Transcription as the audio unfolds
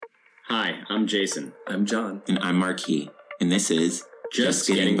Hi, I'm Jason. I'm John. And I'm Marquis. And this is Just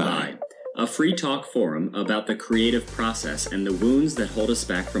Getting By, a free talk forum about the creative process and the wounds that hold us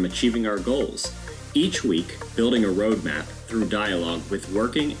back from achieving our goals. Each week, building a roadmap through dialogue with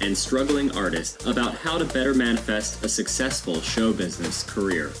working and struggling artists about how to better manifest a successful show business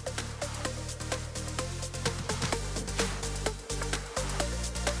career.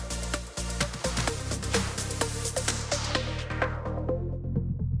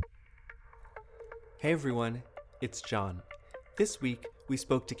 Hey everyone, it's John. This week, we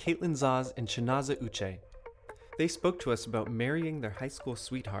spoke to Caitlin Zaz and Chinaza Uche. They spoke to us about marrying their high school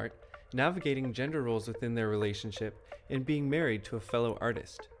sweetheart, navigating gender roles within their relationship, and being married to a fellow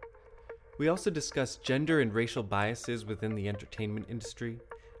artist. We also discussed gender and racial biases within the entertainment industry,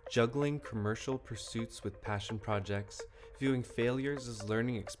 juggling commercial pursuits with passion projects, viewing failures as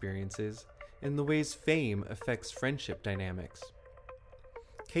learning experiences, and the ways fame affects friendship dynamics.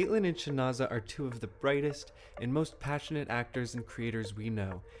 Caitlin and Chinaza are two of the brightest and most passionate actors and creators we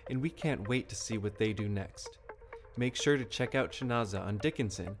know, and we can't wait to see what they do next. Make sure to check out Chinaza on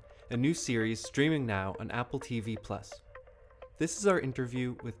Dickinson, a new series streaming now on Apple TV+. This is our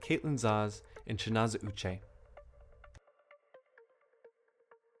interview with Caitlin Zaz and Chinaza Uche.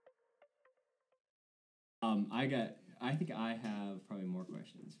 I think I have probably more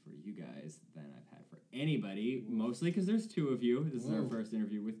questions for you guys than I've had for anybody, mostly because there's two of you. This is our first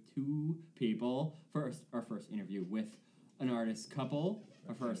interview with two people. Our first interview with an artist couple.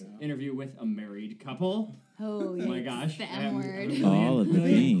 Our first interview with a married couple. Oh my gosh. The M word. All of the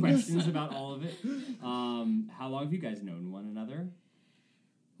things. Questions about all of it. How long have you guys known one another?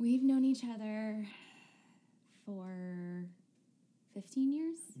 We've known each other for 15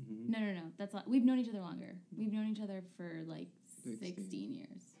 years? Mm-hmm. No. That's we've known each other longer. We've known each other for like 16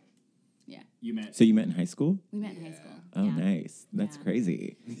 years. Yeah. You met in high school? We met in high school. Oh, nice. That's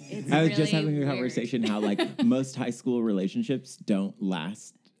crazy. I was just having a conversation how like most high school relationships don't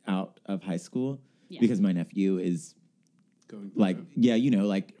last out of high school because my nephew is going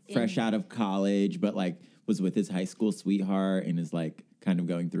fresh out of college, but like was with his high school sweetheart and is like kind of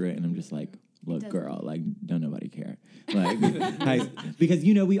going through it. And I'm just like, look, girl, like, don't nobody care. Like, because,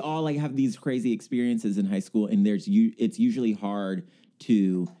 we all, like, have these crazy experiences in high school, and it's usually hard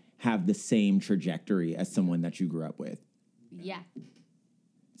to have the same trajectory as someone that you grew up with. Yeah.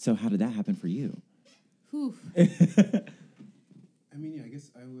 So how did that happen for you? Whew. I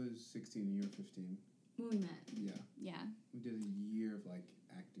guess I was 16 and you were 15. When we met. Yeah. We did a year of, like,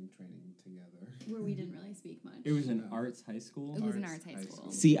 acting training together. Where we didn't really speak much. It was an arts high school? It was an arts high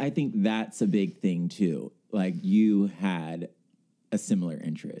school. See, I think that's a big thing, too. Like, you had a similar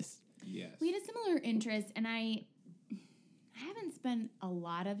interest. Yes. We had a similar interest, and I haven't spent a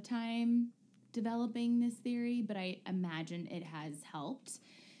lot of time developing this theory, but I imagine it has helped.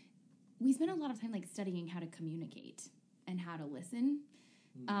 We spent a lot of time, like, studying how to communicate and how to listen.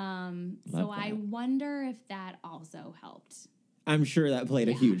 So I wonder if that also helped. I'm sure that played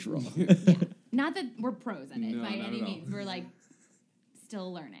a huge role. Not that we're pros at it by any means. We're like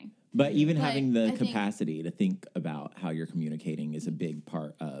still learning. But even having the capacity to think about how you're communicating is a big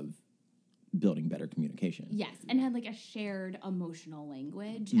part of building better communication. Yes, and had like a shared emotional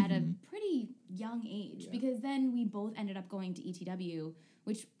language at a pretty young age because then we both ended up going to ETW,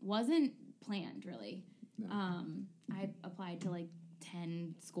 which wasn't planned really. No. I applied to like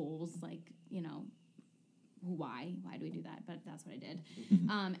 10 schools, like, why do we do that? But that's what I did.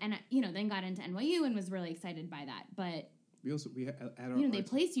 And then got into NYU and was really excited by that. But we had our they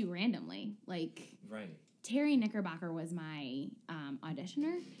place you randomly. Like, right. Terry Knickerbocker was my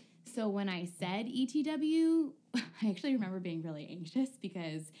auditioner. So when I said ETW, I actually remember being really anxious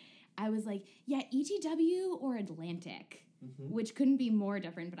because I was like, yeah, ETW or Atlantic, which couldn't be more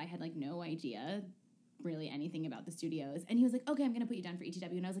different, but I had like no idea really anything about the studios. And he was like, okay, I'm going to put you down for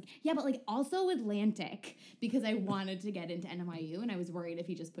ETW. And I was like, yeah, but like also Atlantic because I wanted to get into NYU and I was worried if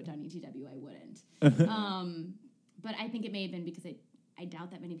he just put down ETW, I wouldn't. But I think it may have been because I doubt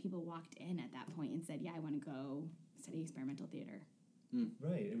that many people walked in at that point and said, yeah, I want to go study experimental theater.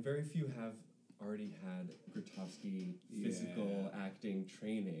 Right, and very few have already had Grotowski physical acting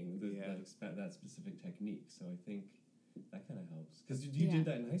training, that specific technique. So I think that kind of helps. Because you did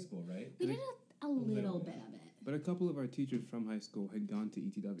that in high school, right? We did a little bit of it. But a couple of our teachers from high school had gone to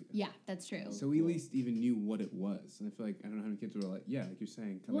ETW. Yeah, that's true. So we at least even knew what it was. And I feel like, I don't know how many kids were like, like you're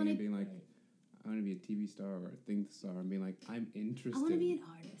saying, coming in and being like, I want to be a TV star or a thing star, and being like, I'm interested. I want to be an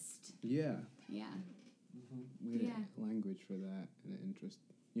artist. Yeah. Yeah. We had a language for that and an interest.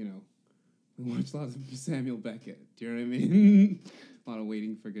 We watched lots of Samuel Beckett. Do you know what I mean? A lot of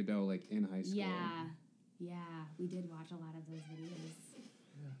Waiting for Godot, like in high school. Yeah, we did watch a lot of those videos.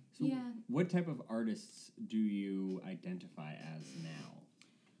 So What type of artists do you identify as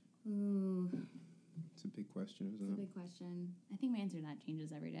now? Ooh, It's a big question, it's isn't a big question. I think my answer to that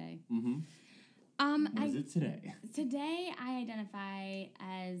changes every day. Mm-hmm. What is it today? Today, I identify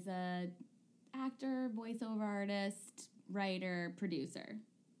as a actor, voiceover artist, writer, producer.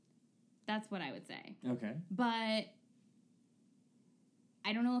 That's what I would say. Okay. But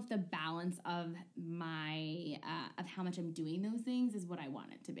I don't know if the balance of my of how much I'm doing those things is what I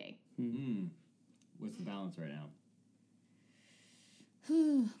want it to be. Mm. What's the balance right now?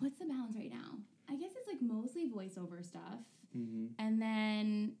 What's the balance right now? I guess it's like mostly voiceover stuff, Mm-hmm. and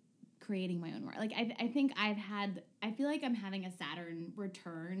then creating my own work. Like I think I feel like I'm having a Saturn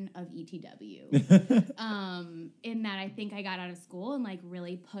return of ETW. In that I think I got out of school and like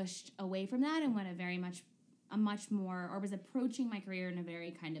really pushed away from that and went a much more, or was approaching my career in a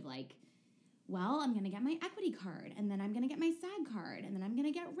very kind of like, well, I'm gonna get my equity card, and then I'm gonna get my SAG card, and then I'm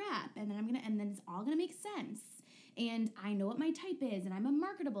gonna get rep, and then it's all gonna make sense. And I know what my type is, and I'm a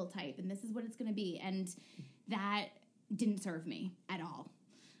marketable type, and this is what it's gonna be. And that didn't serve me at all.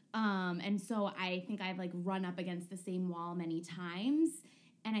 And so I think I've like run up against the same wall many times,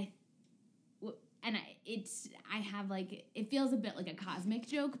 and it feels a bit like a cosmic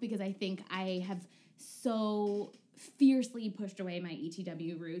joke because I think I have so fiercely pushed away my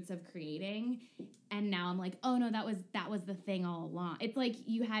ETW roots of creating, and now I'm like, oh no, that was the thing all along. It's like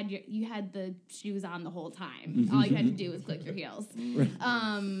you had the shoes on the whole time. All you had to do was click your heels.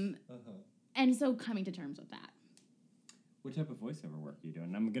 And so coming to terms with that. What type of voiceover work are you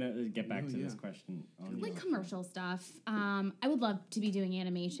doing? I'm going to get back to this question. Like commercial stuff. I would love to be doing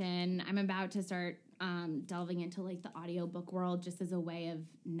animation. I'm about to start delving into like the audiobook world just as a way of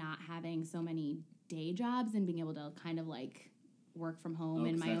not having so many day jobs and being able to kind of like work from home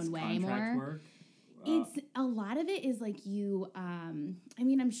in my own way more. Work? It's a lot of it is like you, I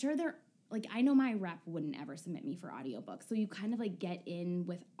mean, I'm sure like I know my rep wouldn't ever submit me for audiobooks. So you kind of like get in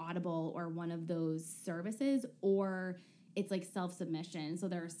with Audible or one of those services, or it's like self-submission. So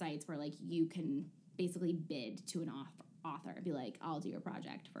there are sites where like you can basically bid to an author and be like, I'll do your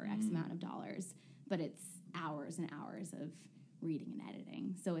project for X amount of dollars, but it's hours and hours of reading and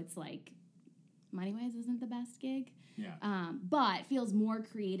editing. So it's like, money-wise isn't the best gig. Yeah. But feels more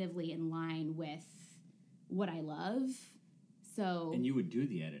creatively in line with what I love. So. And you would do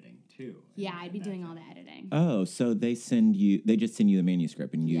the editing too. Yeah, I'd be doing all the editing. Oh, so they just send you the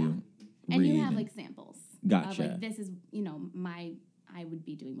manuscript and you read. And you have like samples. Gotcha. Like this is, I would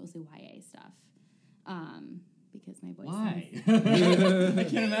be doing mostly YA stuff. Because my voice. Why? I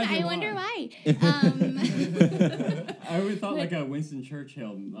can't imagine. I wonder why. I would have thought like a Winston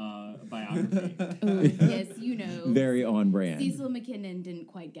Churchill biography. Oh, yes, Very on brand. Cecil McKinnon didn't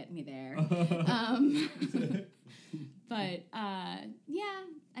quite get me there. But yeah,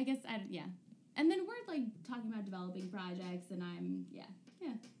 I guess and then we're like talking about developing projects, and I'm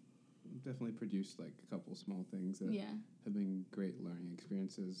Definitely produced like a couple small things that have been great learning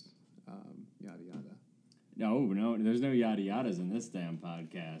experiences. Yada yada. No, there's no yada yadas in this damn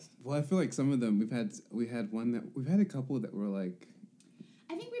podcast. Well, I feel like some of them we've had a couple that were like.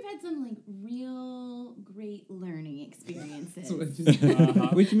 I think we've had some like real great learning experiences.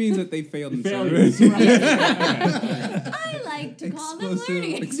 Which means that they failed in some. I like to call them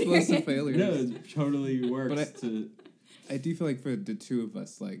learning explosive failures. No, it totally works. But I do feel like for the two of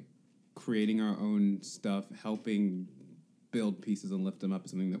us, like creating our own stuff, helping build pieces and lift them up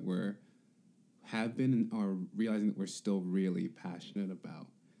is something that have been and are realizing that we're still really passionate about.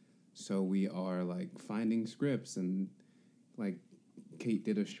 So we are like finding scripts, and like Kate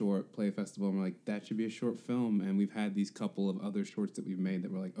did a short play festival, and we're like, that should be a short film. And we've had these couple of other shorts that we've made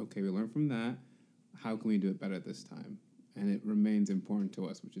that we're like, okay, we learned from that. How can we do it better this time? And it remains important to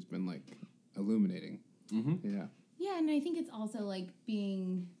us, which has been like illuminating. Mm-hmm. Yeah. Yeah, and I think it's also like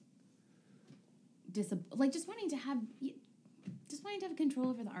being just wanting to have control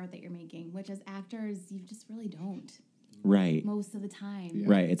over the art that you're making, which as actors you just really don't. Right. Most of the time. Yeah.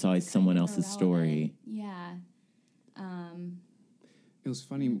 Right. It's always someone else's story. Yeah. It was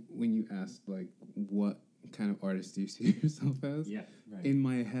funny when you asked like what kind of artist do you see yourself as? Yeah. Right. In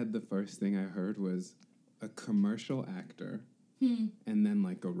my head, the first thing I heard was a commercial actor and then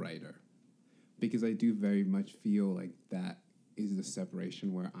like a writer. Because I do very much feel like that is the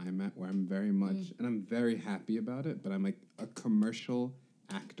separation where I'm at, where I'm very much, and I'm very happy about it, but I'm like a commercial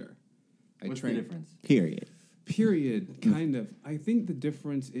actor. What's the difference? Period, kind of. I think the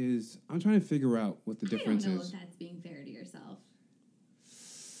difference is, I'm trying to figure out what the difference I don't know is. if that's being fair to yourself.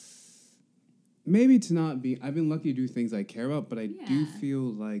 Maybe to not be, I've been lucky to do things I care about, but I do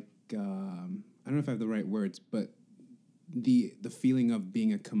feel like, I don't know if I have the right words, but the feeling of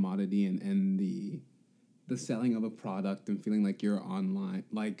being a commodity and the selling of a product and feeling like you're online,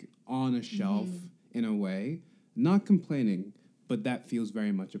 like on a shelf in a way. Not complaining, but that feels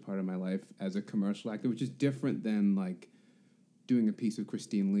very much a part of my life as a commercial actor, which is different than like doing a piece with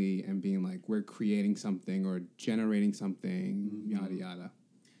Christine Lee and being like, we're creating something or generating something, yada, yada.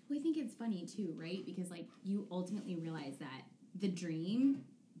 Well, I think it's funny too, right? Because like you ultimately realize that the dream,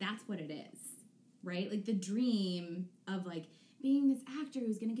 that's what it is, right? Like the dream of like being this actor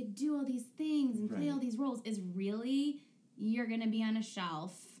who's going to get do all these things and play all these roles is really you're going to be on a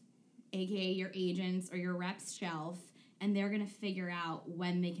shelf, aka your agent's or your rep's shelf, and they're going to figure out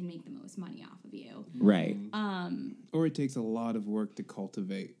when they can make the most money off of you. Right. Or it takes a lot of work to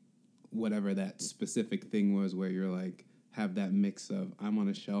cultivate whatever that specific thing was where you're like, have that mix of I'm on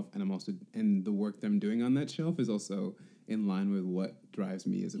a shelf and I'm also, and the work that I'm doing on that shelf is also in line with what drives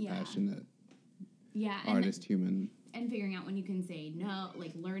me as a passionate artist, human. And figuring out when you can say no,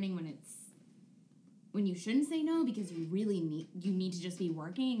 like learning when you shouldn't say no because you really need to just be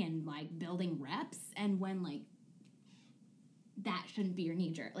working and like building reps, and when like that shouldn't be your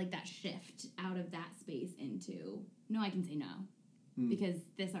knee jerk, like that shift out of that space into no, I can say no because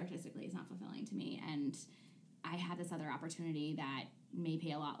this artistically is not fulfilling to me, and I have this other opportunity that may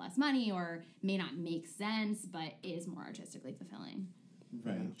pay a lot less money or may not make sense, but is more artistically fulfilling.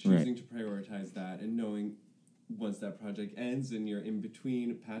 Right. Choosing to prioritize that and knowing once that project ends and you're in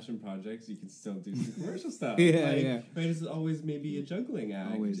between passion projects, you can still do some commercial stuff. Right? It's always maybe a juggling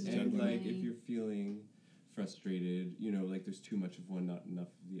act. And like if you're feeling frustrated, you know, like there's too much of one, not enough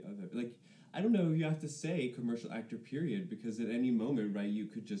of the other. Like, I don't know if you have to say commercial actor period, because at any moment, right, you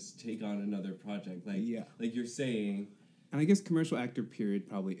could just take on another project. Like, like you're saying. And I guess commercial actor period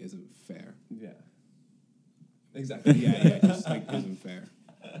probably isn't fair. Yeah. Exactly. It just like isn't fair.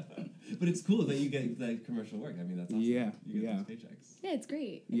 But it's cool that you get like commercial work. I mean, that's awesome. Yeah. You get those paychecks. Yeah, it's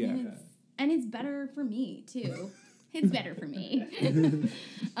great. Yeah. And it's better for me, too. It's better for me.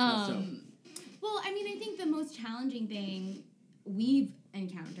 Well, I mean, I think the most challenging thing we've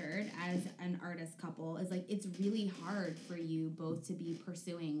encountered as an artist couple is like it's really hard for you both to be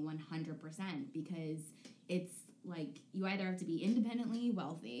pursuing 100% because it's like you either have to be independently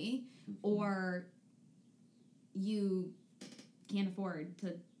wealthy or you can't afford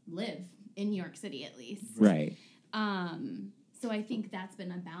to live in New York City, at least. Right. So I think that's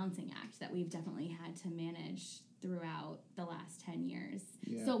been a balancing act that we've definitely had to manage throughout the last 10 years.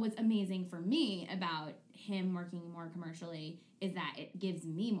 Yeah. So what's amazing for me about him working more commercially is that it gives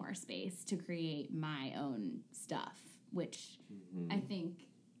me more space to create my own stuff, which I think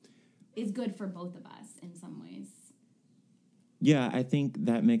is good for both of us in some ways. Yeah, I think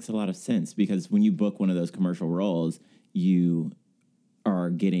that makes a lot of sense because when you book one of those commercial roles, you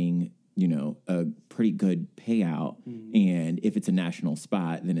are getting, you know, a pretty good payout. And if it's a national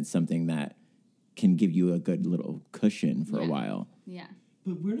spot, then it's something that can give you a good little cushion for a while. Yeah.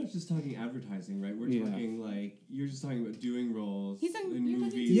 But we're not just talking advertising, right? We're talking like you're just talking about doing roles in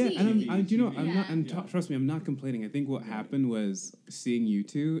movies. Yeah, and I'm not. Trust me, I'm not complaining. I think what happened was seeing you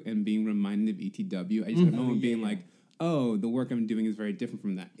two and being reminded of ETW. I just remember being like, "Oh, the work I'm doing is very different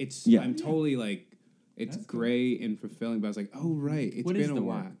from that." I'm totally like, it's That's great and fulfilling. But I was like, "Oh, right, it's been a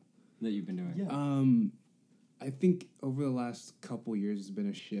while." That you've been doing. Yeah. I think over the last couple years, it's been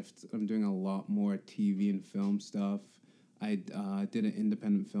a shift. I'm doing a lot more TV and film stuff. I did an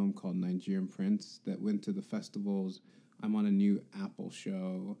independent film called Nigerian Prince that went to the festivals. I'm on a new Apple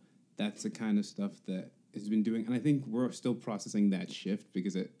show. That's the kind of stuff that has been doing. And I think we're still processing that shift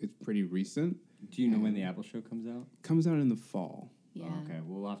because it's pretty recent. Do you know when the Apple show comes out? Comes out in the fall. Yeah. Oh, okay,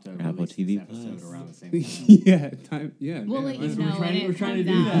 we'll have to Apple release TV this episode Plus. around the same time. We'll let you know we're trying to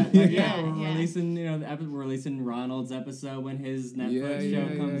do out. that. We're releasing, we're releasing Ronald's episode when his Netflix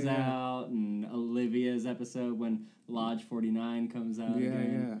show comes out, and Olivia's episode when Lodge 49 comes out.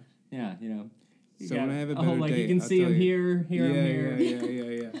 Yeah, you know. So when I have a better date, you can see him here.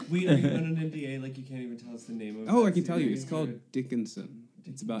 Yeah. Wait, are you on an NDA? Like you can't even tell us the name of it? Oh, I can tell you. It's called Dickinson.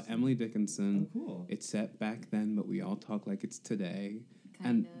 It's about Emily Dickinson. Oh, cool. It's set back then, but we all talk like it's today.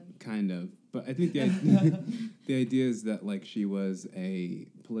 Kind of. But I think the idea is that like she was a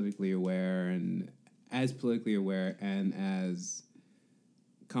politically aware and as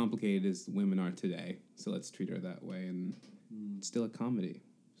complicated as women are today. So let's treat her that way, and it's still a comedy.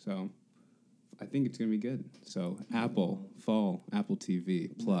 So I think it's gonna be good. So Apple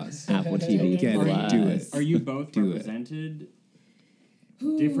TV Plus, Apple TV get Plus. Do it. Are you both represented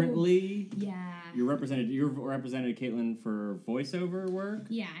differently? Yeah. You're represented Caitlin for voiceover work?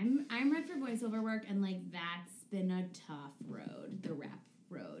 Yeah, I'm rep for voiceover work, and like that's been a tough road, the rep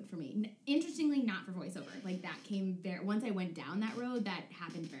road for me. Interestingly, not for voiceover. Like, that came once I went down that road, that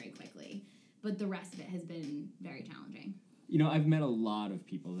happened very quickly. But the rest of it has been very challenging. You know, I've met a lot of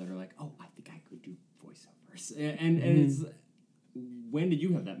people that are like, oh, I think I could do voiceovers. And it's, when did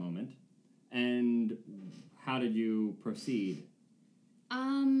you have that moment? And how did you proceed?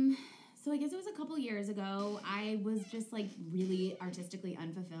 So I guess it was a couple years ago. I was just, like, really artistically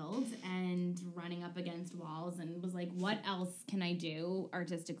unfulfilled and running up against walls and was like, what else can I do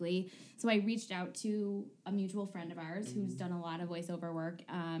artistically? So I reached out to a mutual friend of ours who's done a lot of voiceover work,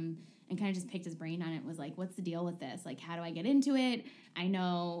 and kind of just picked his brain on it, was like, what's the deal with this? Like, how do I get into it? I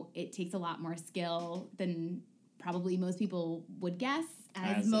know it takes a lot more skill than probably most people would guess.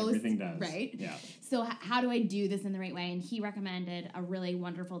 As most, everything does. Right? Yeah. So how do I do this in the right way? And he recommended a really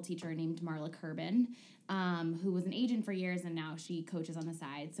wonderful teacher named Marla Curbin, who was an agent for years, and now she coaches on the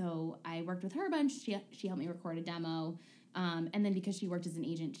side. So I worked with her a bunch. She helped me record a demo. And then because she worked as an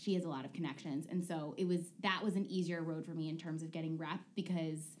agent, she has a lot of connections. And so that was an easier road for me in terms of getting rep,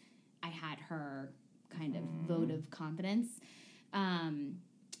 because I had her kind of vote of confidence.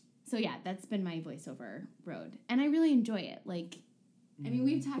 So yeah, that's been my voiceover road. And I really enjoy it. Like, I mean,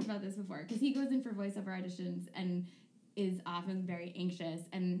 we've talked about this before, because he goes in for voiceover auditions and is often very anxious.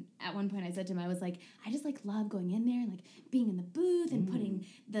 And at one point I said to him, I was like, I just, like, love going in there and, like, being in the booth and putting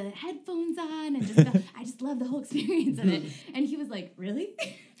the headphones on and I just love the whole experience of it. And he was like, really?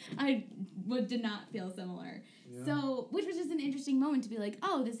 I did not feel similar. Yeah. So, which was just an interesting moment to be like,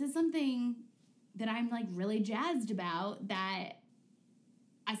 oh, this is something that I'm, like, really jazzed about, that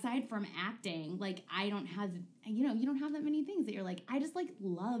aside from acting, like, I don't have, you don't have that many things that you're like, I just, like,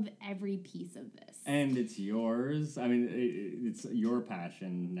 love every piece of this. And it's yours. I mean, it's your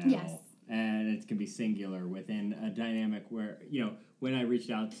passion now. Yes. And it can be singular within a dynamic where, when I reached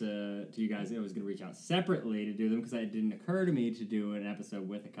out to you guys, I was going to reach out separately to do them, because it didn't occur to me to do an episode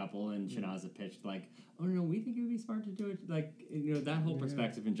with a couple, and Shanaza pitched, like, oh, no, we think it would be smart to do it, like, that whole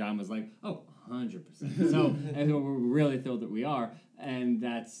perspective, and John was like, oh, 100%. So, and we're really thrilled that we are, and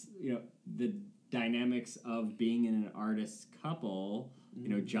that's, the dynamics of being in an artist couple.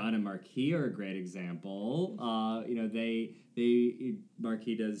 John and Marquis are a great example.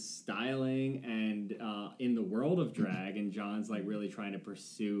 Marquis does styling and in the world of drag, and John's, like, really trying to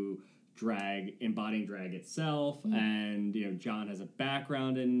pursue drag, embodying drag itself, and John has a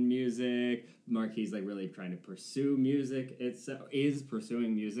background in music. Marquis, like, really trying to pursue music itself, is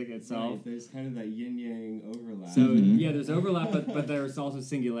pursuing music itself. Right, there's kind of that yin-yang overlap. So yeah, there's overlap, but there's also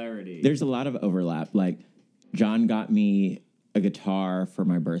singularity. There's a lot of overlap. Like, John got me a guitar for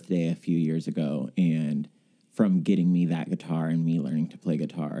my birthday a few years ago, and from getting me that guitar and me learning to play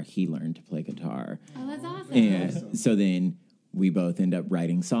guitar, he learned to play guitar. Oh, that's awesome. And so then we both end up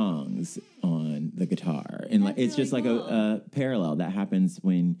writing songs on the guitar. And like, it's really just cool. Like a parallel that happens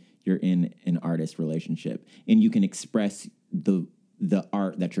when you're in an artist relationship, and you can express the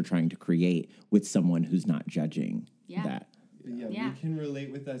art that you're trying to create with someone who's not judging that. Yeah, we can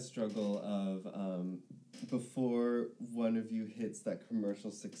relate with that struggle of before one of you hits that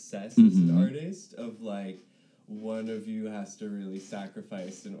commercial success as an artist, of, like, one of you has to really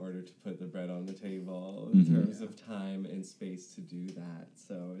sacrifice in order to put the bread on the table in terms of time and space to do that.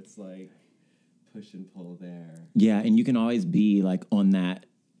 So it's like push and pull there. Yeah, and you can always be, like, on that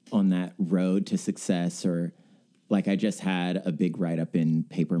road to success, or like, I just had a big write-up in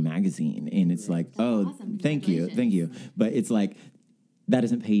Paper Magazine, and it's like, that's awesome. thank you. But it's like, that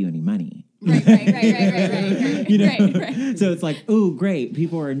doesn't pay you any money. Right. Right. So it's like, oh, great.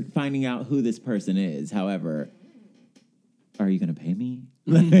 People are finding out who this person is. However, are you going to pay me?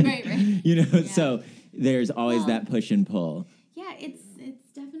 Right. So there's always that push and pull. Yeah, it's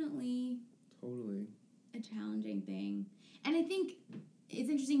definitely totally a challenging thing. And I think it's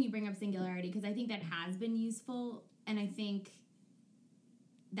interesting you bring up singularity, because I think that has been useful, and I think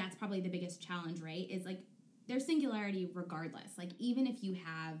that's probably the biggest challenge, right? Is, like, there's singularity regardless. Like, even if you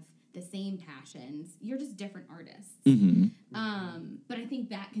have the same passions, you're just different artists. But I think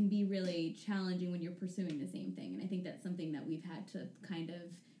that can be really challenging when you're pursuing the same thing. And I think that's something that we've had to kind of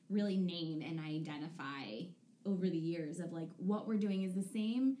really name and identify over the years, of, like, what we're doing is the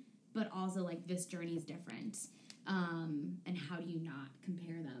same, but also, like, this journey is different. And how do you not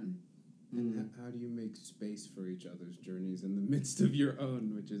compare them? And how do you make space for each other's journeys in the midst of your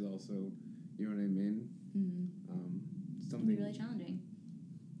own, which is also, you know what I mean? Something it can be really challenging.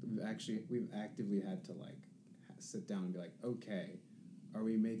 We've actively had to, like, sit down and be like, okay, are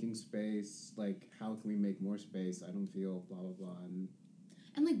we making space? Like, how can we make more space? I don't feel blah, blah, blah.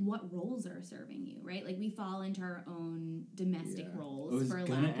 And, like, what roles are serving you, right? Like, we fall into our own domestic roles, for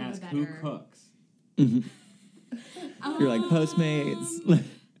lack of a better... who cooks? You're like Postmates.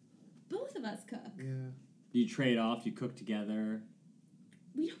 Both of us cook. Yeah. You trade off. You cook together.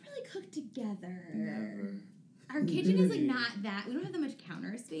 We don't really cook together. Never. Our kitchen is like not that. We don't have that much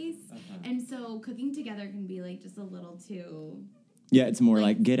counter space, and so cooking together can be like just a little too. Yeah, it's more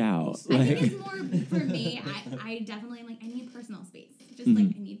like get out. I think it's more for me. I definitely am like I need personal space. Just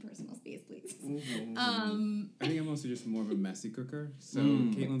like I need personal space, please. I think I'm also just more of a messy cooker. So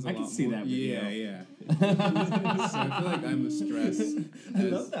Caitlin's a lot I can see more, that with you. Yeah. So I feel like I'm a stress. I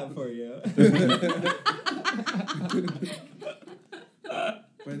love that for you.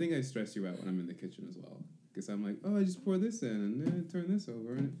 But I think I stress you out when I'm in the kitchen as well. Because I'm like, oh, I just pour this in and then turn this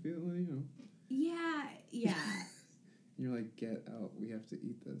over and it feels, Yeah. And you're like, get out. We have to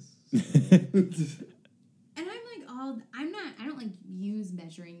eat this. So. And I don't like use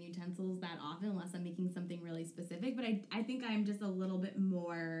measuring utensils that often unless I'm making something really specific, but I think I'm just a little bit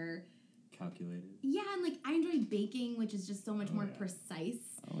more calculated. Yeah, and like I enjoy baking, which is just so much more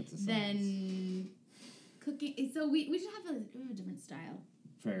precise than cooking. So we just have a different style.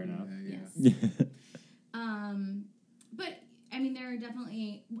 Fair enough. Yes. But I mean there are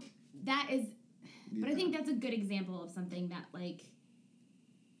definitely but I think that's a good example of something that like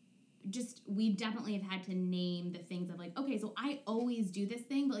just we definitely have had to name the things of like, okay, so I always do this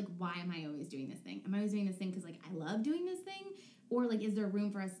thing, but like why am I always doing this thing? Am I always doing this thing because like I love doing this thing? Or like is there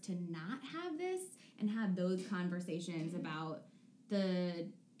room for us to not have this and have those conversations about the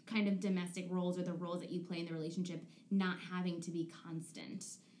kind of domestic roles or the roles that you play in the relationship not having to be constant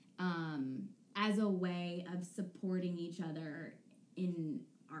as a way of supporting each other in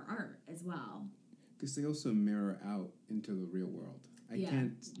our art as well. Because they also mirror out into the real world. I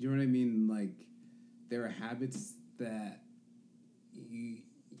can't, you know what I mean? Like, there are habits that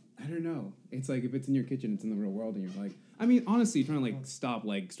I don't know. It's like, if it's in your kitchen, it's in the real world, and you're like, I mean, honestly, trying to, like, stop,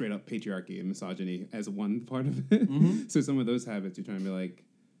 like, straight up patriarchy and misogyny as one part of it. Mm-hmm. So some of those habits, you're trying to be like,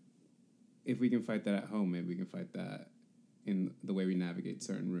 if we can fight that at home, maybe we can fight that in the way we navigate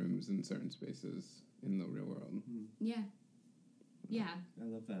certain rooms and certain spaces in the real world. Mm-hmm. Yeah. Yeah. I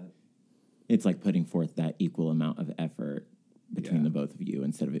love that. It's like putting forth that equal amount of effort between the both of you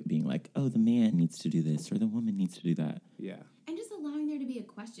instead of it being like, oh, the man needs to do this or the woman needs to do that. Yeah. And just allowing there to be a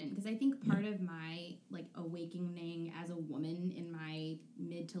question, because I think part of my like awakening as a woman in my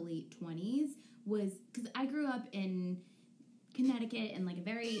mid to late 20s was because I grew up in Connecticut in like a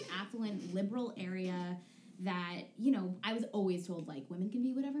very affluent liberal area that, you know, I was always told like women can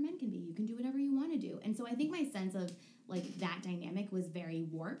be whatever men can be. You can do whatever you want to do. And so I think my sense of like that dynamic was very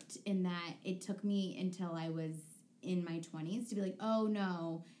warped in that it took me until I was in my 20s to be like, oh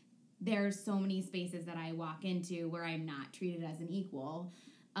no, there's so many spaces that I walk into where I'm not treated as an equal.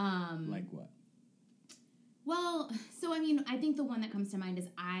 Like what? Well, so I mean, I think the one that comes to mind is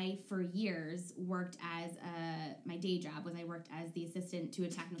I, for years, worked as my day job was I worked as the assistant to a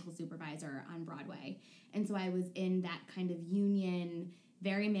technical supervisor on Broadway. And so I was in that kind of union,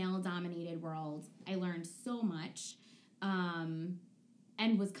 very male-dominated world. I learned so much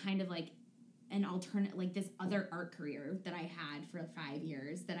and was kind of like an alternate, like this other art career that I had for 5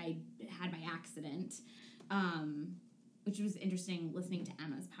 years that I had by accident, which was interesting listening to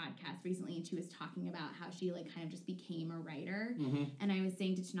Emma's podcast recently, and she was talking about how she like kind of just became a writer. Mm-hmm. And I was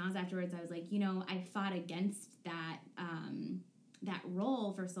saying to Chinaz afterwards, I was like, you know, I fought against that that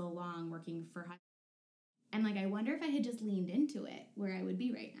role for so long working for high, and like I wonder if I had just leaned into it, where I would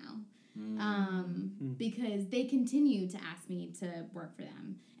be right now. Because they continue to ask me to work for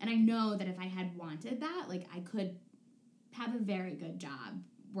them. And I know that if I had wanted that, like I could have a very good job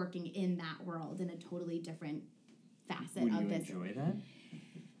working in that world in a totally different facet of this. Would you enjoy that?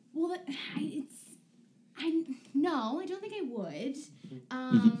 Well, no, I don't think I would.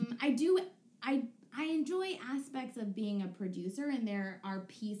 I enjoy aspects of being a producer, and there are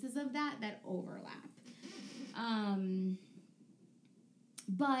pieces of that overlap.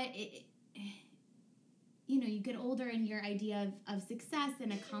 But, you know, you get older and your idea of success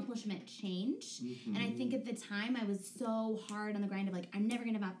and accomplishment change. Mm-hmm. And I think at the time I was so hard on the grind of like, I'm never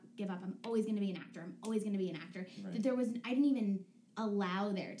going to give up. I'm always going to be an actor. I'm always going to be an actor. Right. That I didn't even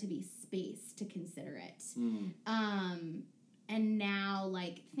allow there to be space to consider it. And now,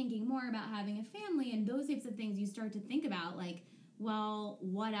 like, thinking more about having a family and those types of things, you start to think about, like, well,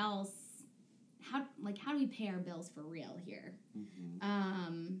 what else? How do we pay our bills for real here?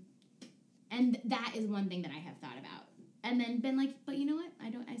 Mm-hmm. And that is one thing that I have thought about. And then been like, but you know what?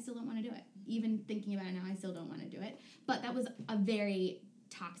 I still don't want to do it. Even thinking about it now, I still don't want to do it. But that was a very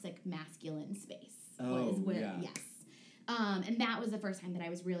toxic masculine space. Yes. And that was the first time that I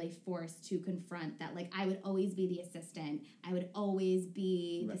was really forced to confront that, like, I would always be the assistant. I would always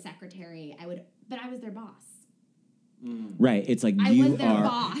be the secretary. But I was their boss. Right. It's like I was their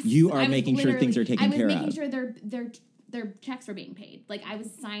boss. You are making sure things are taken care of. I was making sure their checks were being paid. Like, I was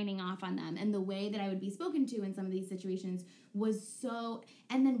signing off on them. And the way that I would be spoken to in some of these situations was so...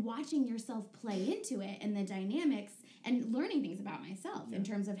 And then watching yourself play into it and the dynamics and learning things about myself in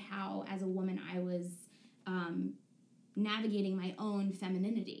terms of how, as a woman, I was navigating my own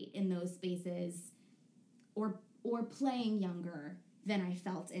femininity in those spaces or playing younger than I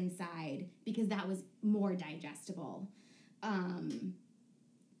felt inside because that was more digestible.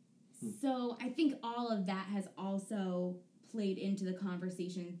 So I think all of that has also played into the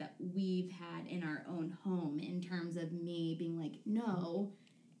conversations that we've had in our own home in terms of me being like, no,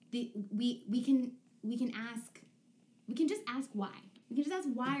 we can just ask why. We can just ask,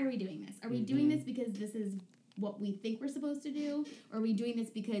 why are we doing this? Are we doing this because this is what we think we're supposed to do? Or are we doing this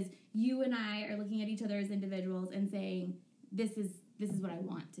because you and I are looking at each other as individuals and saying, this is what I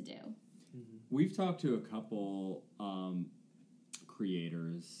want to do? We've talked to a couple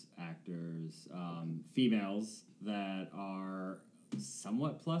creators, actors, females that are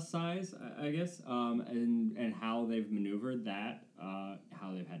somewhat plus size, I guess, and how they've maneuvered that,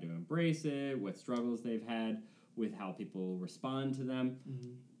 how they've had to embrace it, what struggles they've had with how people respond to them.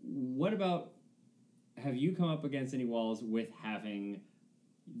 What about, have you come up against any walls with having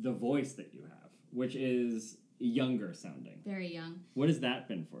the voice that you have, which is younger sounding? Very young. What has that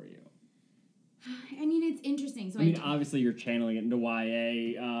been for you? I mean, it's interesting. So I mean, obviously you're channeling it into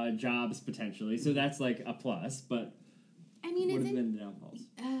YA jobs potentially, so that's like a plus, but I mean, what have been the downfalls?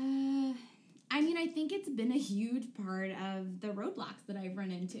 I mean, I think it's been a huge part of the roadblocks that I've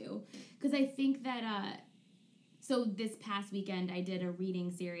run into. Because I think that, so this past weekend I did a reading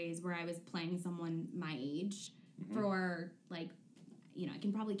series where I was playing someone my age for, like, you know, I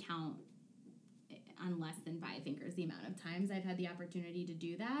can probably count on less than 5 fingers the amount of times I've had the opportunity to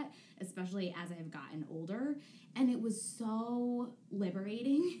do that, especially as I've gotten older. And it was so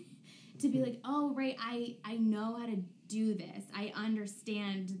liberating to be like, oh, right, I know how to do this. I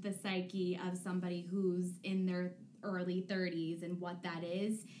understand the psyche of somebody who's in their early 30s and what that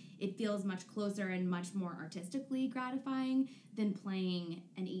is. It feels much closer and much more artistically gratifying than playing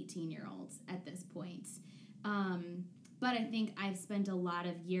an 18-year-old at this point. But I think I've spent a lot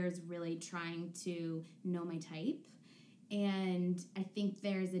of years really trying to know my type. And I think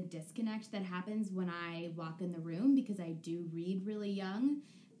there's a disconnect that happens when I walk in the room because I do read really young,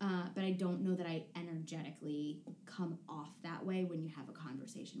 but I don't know that I energetically come off that way when you have a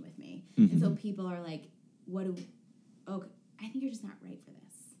conversation with me. And so people are like, I think you're just not right for this.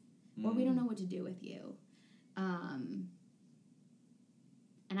 Or we don't know what to do with you.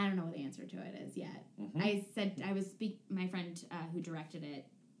 And I don't know what the answer to it is yet. My friend who directed it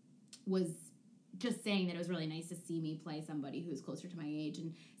was just saying that it was really nice to see me play somebody who's closer to my age.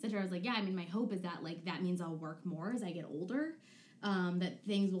 And said to her, I was like, yeah, I mean, my hope is that, like, that means I'll work more as I get older, that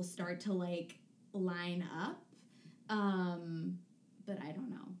things will start to, like, line up. But I don't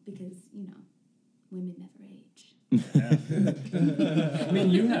know, because, you know, women never age. I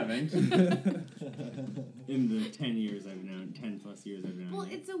mean, you haven't. In the 10 years I've known, 10 plus years I've known. Well,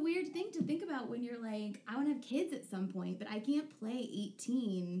 it's a weird thing to think about when you're like, I want to have kids at some point, but I can't play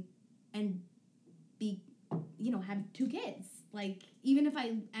 18 and be, you know, have 2 kids. Like, even if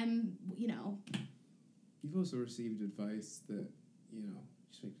I am, you know. You've also received advice that, you know,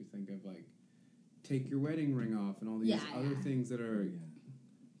 just makes me think of, like, take your wedding ring off and all these other things that are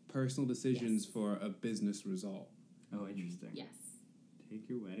personal decisions for a business result. Oh, interesting. Yes. Take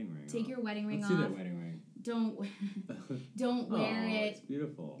your wedding ring off. Take your wedding ring off. off. Let's see that wedding ring. Don't wear it. It's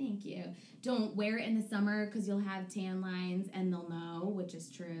beautiful. Thank you. Don't wear it in the summer because you'll have tan lines and they'll know, which is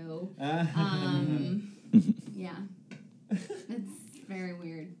true. Yeah. It's very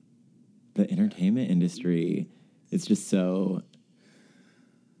weird. The entertainment industry is just so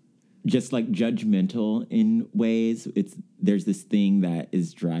just like judgmental in ways. There's this thing that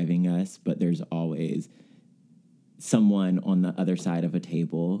is driving us, but there's always someone on the other side of a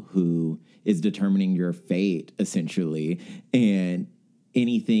table who is determining your fate, essentially. And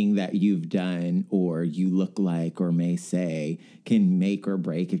anything that you've done or you look like or may say can make or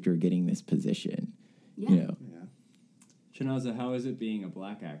break if you're getting this position. Yeah. You know? Chinaza, how is it being a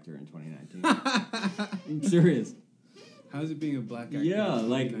black actor in 2019? I'm serious. How is it being a black actor? Yeah,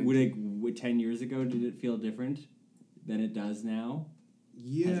 like, would 10 years ago, did it feel different than it does now?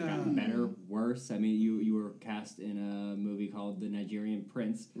 Yeah. Has it gotten better, worse? I mean, you were cast in a movie called The Nigerian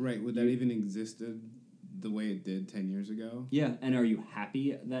Prince. Right, would that even existed the way it did 10 years ago? Yeah, and are you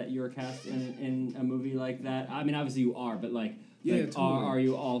happy that you were cast in a movie like that? I mean, obviously you are, but, like, yeah, totally. are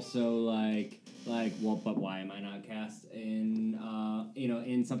you also, like, Like, well, but why am I not cast in,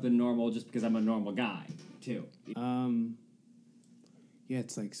 in something normal just because I'm a normal guy, too? Yeah,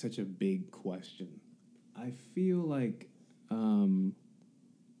 it's like such a big question. I feel like when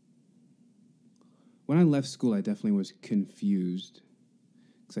I left school, I definitely was confused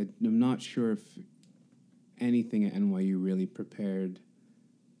because I'm not sure if anything at NYU really prepared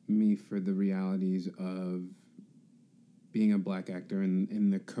me for the realities of being a black actor in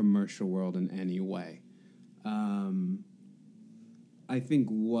the commercial world in any way. I think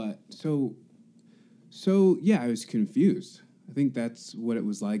I was confused. I think that's what it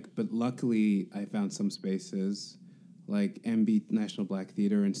was like, but luckily I found some spaces like MB National Black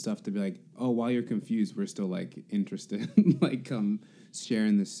Theater and stuff to be like, oh, while you're confused, we're still like interested, like come share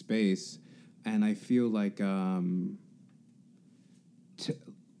in this space. And I feel like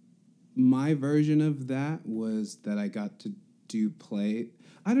my version of that was that I got to do play.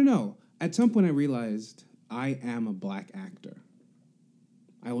 I don't know. At some point I realized I am a black actor.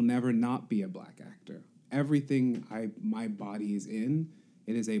 I will never not be a black actor. Everything my body is in,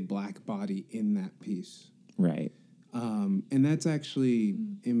 it is a black body in that piece. Right. And that's actually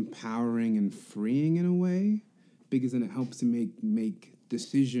empowering and freeing in a way, because then it helps to make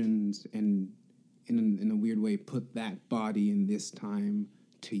decisions and in a weird way put that body in this time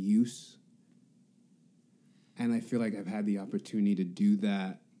to use. And I feel like I've had the opportunity to do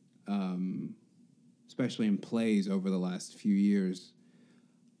that, especially in plays over the last few years.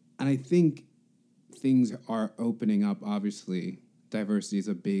 And I think things are opening up, obviously. Diversity is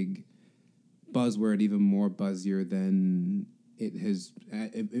a big buzzword, even more buzzier than it has.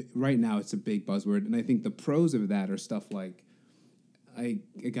 Right now, it's a big buzzword. And I think the pros of that are stuff like, I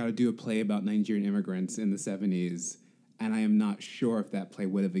got to do a play about Nigerian immigrants in the 70s, and I am not sure if that play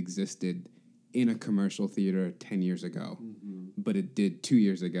would have existed in a commercial theater 10 years ago. Mm-hmm. But it did 2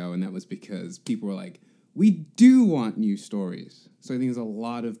 years ago, and that was because people were like, we do want new stories. So I think there's a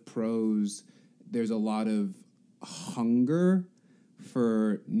lot of pros. There's a lot of hunger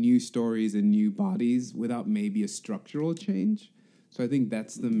for new stories and new bodies without maybe a structural change. So I think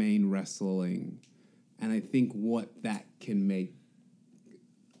that's the main wrestling. And I think what that can make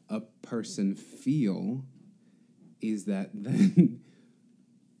a person feel is that then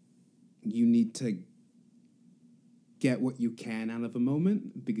you need to get what you can out of a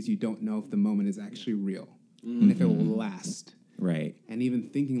moment because you don't know if the moment is actually real and if it will last. Right. And even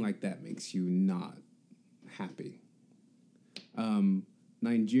thinking like that makes you not happy.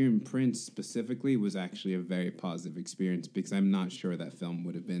 Nigerian Prince specifically was actually a very positive experience because I'm not sure that film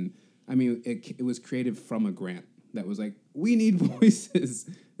would have been... I mean, it was created from a grant that was like, we need voices.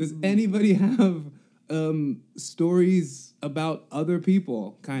 Does anybody have stories about other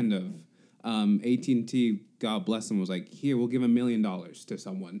people, kind of? AT&T, God bless them, was like, here, we'll give $1 million to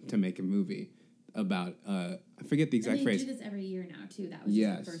someone to make a movie about, I forget the exact phrase. They do this every year now, too. That was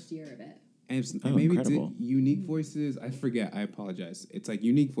just the first year of it. And maybe it's Unique Voices. I forget. I apologize. It's like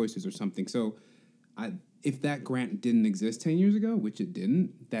Unique Voices or something. So if that grant didn't exist 10 years ago, which it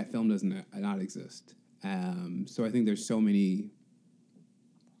didn't, that film does not exist. So I think there's so many.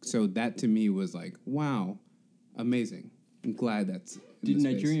 So that to me was like, wow, amazing. I'm glad that's. Did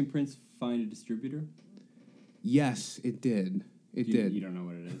Nigerian Prince find a distributor? Yes, it did. It did. You don't know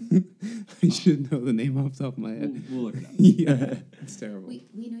what it is? I should know the name off the top of my head. We'll look it up. Yeah, it's terrible.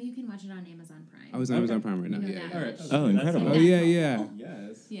 We know you can watch it on Amazon Prime. I was on Amazon Prime right now. Yeah. All right. Oh, incredible. Oh, yeah.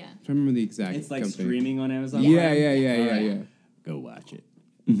 Yes. Yeah. I remember the exact. It's like company. streaming on Amazon. Yeah. Go watch it.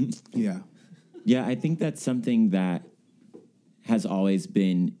 Yeah. Yeah, I think that's something that has always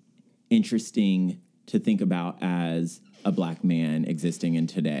been interesting to think about as a black man existing in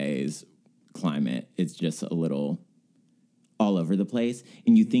today's climate. It's just a little all over the place.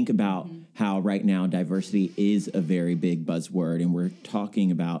 And you think about how right now diversity is a very big buzzword, and we're talking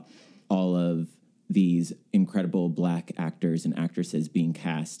about all of these incredible black actors and actresses being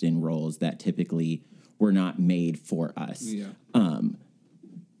cast in roles that typically were not made for us. Yeah.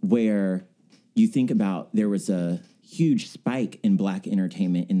 Where you think about there was a huge spike in black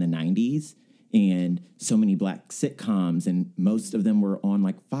entertainment in the 90s and so many black sitcoms, and most of them were on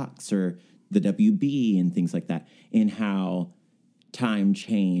like Fox or the WB and things like that, and how time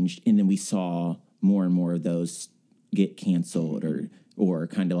changed. And then we saw more and more of those get canceled or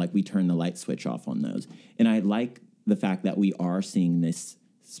kind of like we turn the light switch off on those. And I like the fact that we are seeing this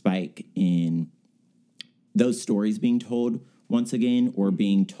spike in those stories being told once again or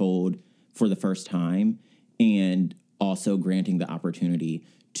being told for the first time, and also granting the opportunity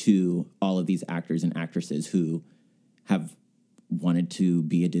to all of these actors and actresses who have wanted to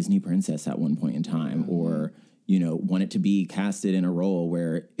be a Disney princess at one point in time, or, wanted to be casted in a role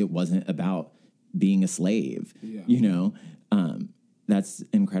where it wasn't about being a slave. You know, that's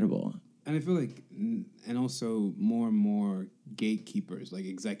incredible. And I feel like, and also more and more gatekeepers, like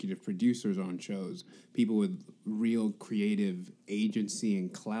executive producers on shows, people with real creative agency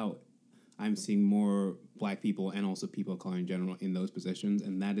and clout. I'm seeing more Black people and also people of color in general in those positions,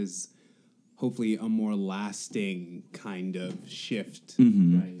 and that is hopefully a more lasting kind of shift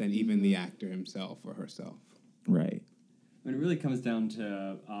than even the actor himself or herself. Right. When it really comes down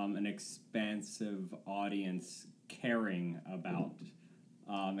to an expansive audience caring about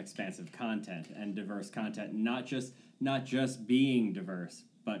expansive content and diverse content, not just being diverse,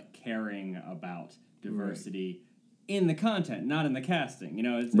 but caring about diversity in the content, not in the casting. You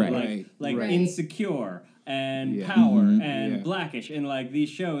know, it's like Insecure and Power and Blackish, and like these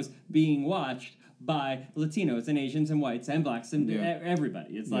shows being watched by Latinos and Asians and whites and blacks and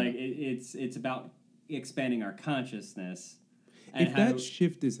everybody. It's like it's about expanding our consciousness. And if that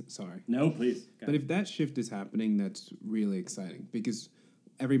shift is no, please. But if that shift is happening, that's really exciting, because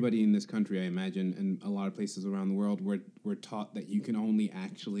everybody in this country, I imagine, and a lot of places around the world, we're taught that you can only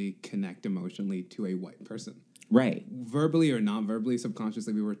actually connect emotionally to a white person. Right. Verbally or non-verbally,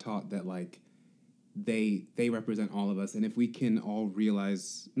 subconsciously, we were taught that, like, they represent all of us. And if we can all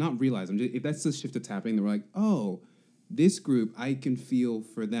if that's the shift that's happening, then we're like, oh, this group, I can feel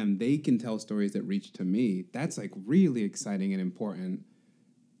for them. They can tell stories that reach to me. That's, like, really exciting and important.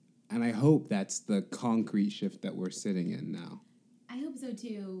 And I hope that's the concrete shift that we're sitting in now. I hope so,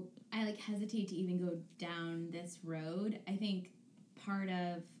 too. I, like, hesitate to even go down this road. I think part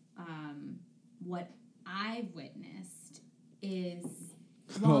of what I've witnessed is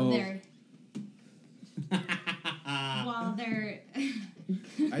while they're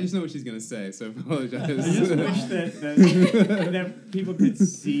I just know what she's gonna say, so I apologize. I just wish that people could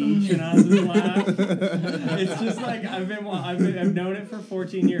see Shanaza's laugh. It's just like I've known it for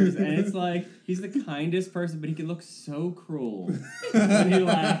 14 years, and it's like he's the kindest person, but he can look so cruel when he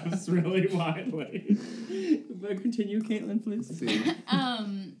laughs really widely. But continue, Caitlin, please.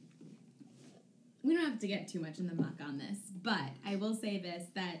 We don't have to get too much in the muck on this, but I will say this,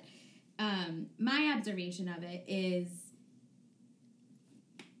 that my observation of it is,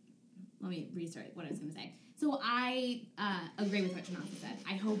 let me restart what I was going to say. So I agree with what Shanaza said.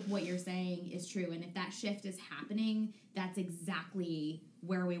 I hope what you're saying is true, and if that shift is happening, that's exactly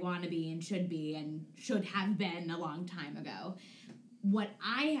where we want to be and should have been a long time ago. What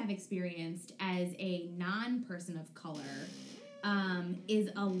I have experienced as a non-person of color is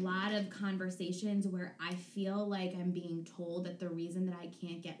a lot of conversations where I feel like I'm being told that the reason that I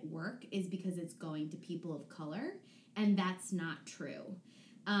can't get work is because it's going to people of color, and that's not true.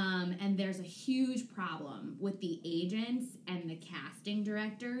 And there's a huge problem with the agents and the casting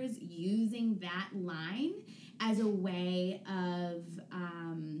directors using that line as a way of,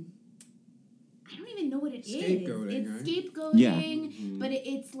 I don't even know what it is. It's right? Scapegoating, but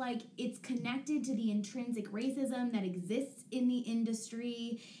it's like it's connected to the intrinsic racism that exists in the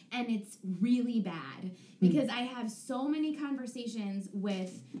industry, and it's really bad because I have so many conversations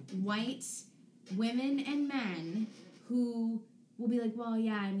with white women and men who will be like, well,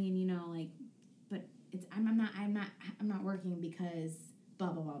 yeah, I mean, you know, like, but it's I'm not working because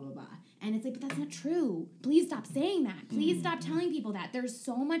blah blah blah blah blah. And it's like, but that's not true. Please stop saying that. Please stop telling people that. There's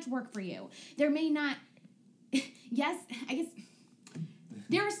so much work for you. There may not, yes, I guess,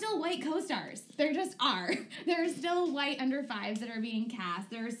 there are still white co-stars. There just are. There are still white under fives that are being cast.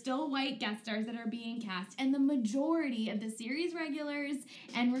 There are still white guest stars that are being cast. And the majority of the series regulars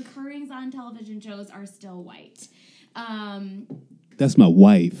and recurrings on television shows are still white. That's my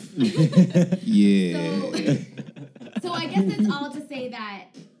wife. Yeah. So I guess it's all to say that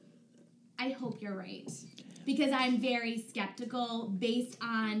I hope you're right, because I'm very skeptical based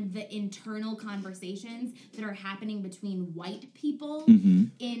on the internal conversations that are happening between white people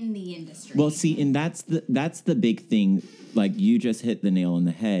in the industry. Well, see, and that's the big thing. Like, you just hit the nail on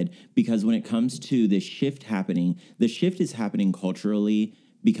the head, because when it comes to this shift happening, the shift is happening culturally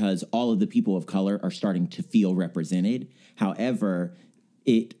because all of the people of color are starting to feel represented. However,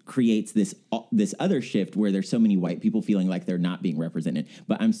 it creates this other shift where there's so many white people feeling like they're not being represented.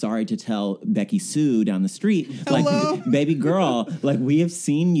 But I'm sorry to tell Becky Sue down the street, hello? Like, baby girl, like, we have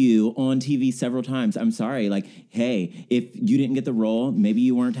seen you on TV several times. I'm sorry. Like, hey, if you didn't get the role, maybe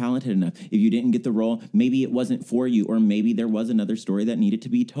you weren't talented enough. If you didn't get the role, maybe it wasn't for you, or maybe there was another story that needed to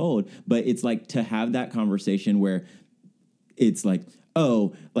be told. But it's like, to have that conversation where it's like,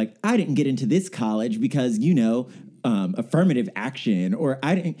 oh, like, I didn't get into this college because, you know, affirmative action, or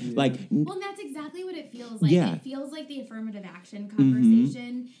I didn't like. Well, and that's exactly what it feels like. Yeah. It feels like the affirmative action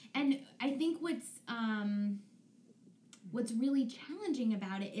conversation, and I think what's really challenging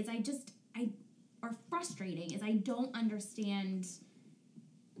about it is I are frustrating is I don't understand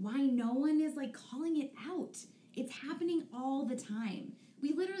why no one is like calling it out. It's happening all the time.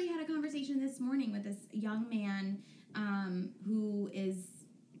 We literally had a conversation this morning with this young man who is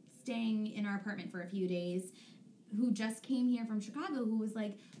staying in our apartment for a few days, who just came here from Chicago, who was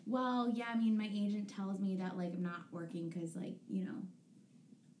like, well, yeah, I mean, my agent tells me that, like, I'm not working because, like, you know,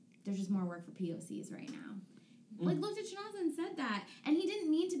 there's just more work for POCs right now. Like, looked at Chinaza and said that, and he didn't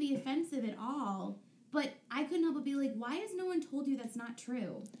mean to be offensive at all, but I couldn't help but be like, why has no one told you that's not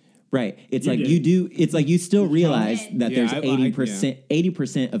true? Right. It's like you do. It's like you still realize that there's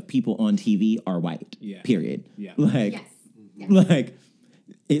 80% of people on TV are white. Yeah. Period. Yeah. Like, like,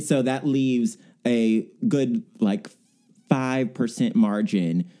 so that leaves a good like 5%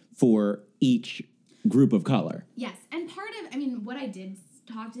 margin for each group of color. Yes, and part of, I mean, what I did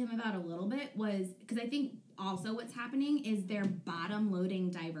talk to him about a little bit was because I think also what's happening is they're bottom loading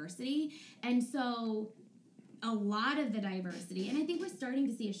diversity, and so a lot of the diversity, and I think we're starting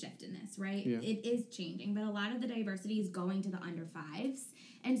to see a shift in this, right? Yeah. It is changing, but a lot of the diversity is going to the under fives.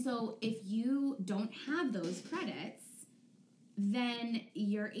 And so if you don't have those credits, then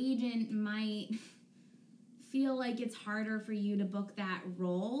your agent might feel like it's harder for you to book that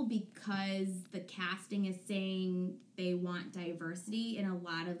role because the casting is saying they want diversity in a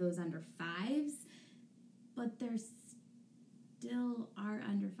lot of those under fives, but there's still are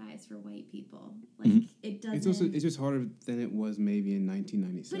under fives for white people. Like, it doesn't... It's just harder than it was maybe in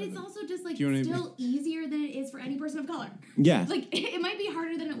 1997. But it's also just, like, still easier than it is for any person of color. Yeah. Like, it might be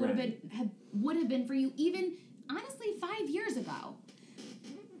harder than it would have been for you even, honestly, 5 years ago.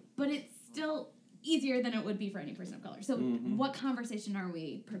 But it's still easier than it would be for any person of color. So what conversation are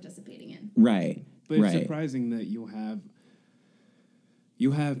we participating in? Right. But it's surprising that you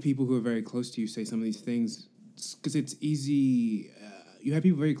have people who are very close to you say some of these things, because it's easy. You have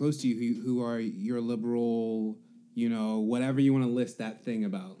people very close to you who are your liberal, you know, whatever you want to list that thing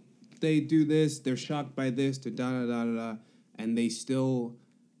about. They do this, they're shocked by this, and they still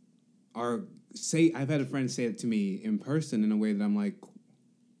are I've had a friend say it to me in person in a way that I'm like,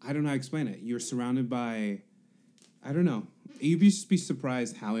 I don't know how to explain it. You're surrounded by, I don't know. You'd just be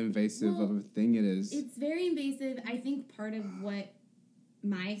surprised how invasive of a thing it is. It's very invasive. I think part of what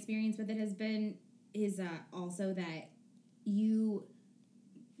my experience with it has been is also that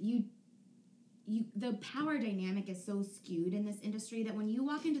the power dynamic is so skewed in this industry that when you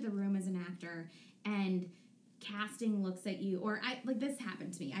walk into the room as an actor and casting looks at you, or this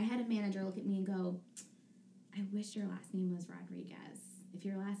happened to me. I had a manager look at me and go, I wish your last name was Rodriguez. If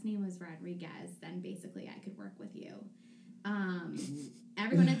your last name was Rodriguez, then basically I could work with you.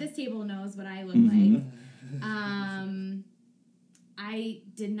 Everyone at this table knows what I look like. I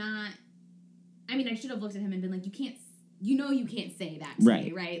did not, I mean, I should have looked at him and been like, you can't say that to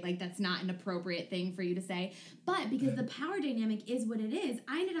me, right? Like, that's not an appropriate thing for you to say. But because the power dynamic is what it is,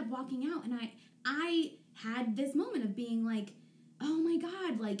 I ended up walking out and I had this moment of being like, oh my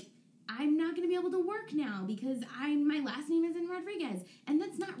God, like, I'm not going to be able to work now because my last name isn't Rodriguez. And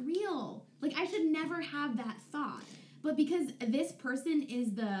that's not real. Like, I should never have that thought. But because this person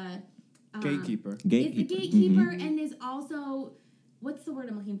is the... gatekeeper. Is the gatekeeper and is also... What's the word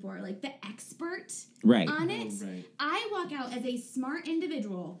I'm looking for? Like, the expert on it. Oh, right. I walk out as a smart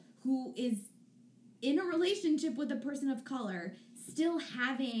individual who is in a relationship with a person of color, still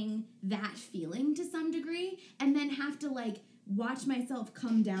having that feeling to some degree, and then have to, like, watch myself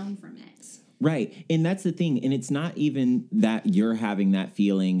come down from it. Right. And that's the thing. And it's not even that you're having that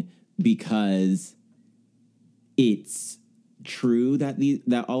feeling because it's true that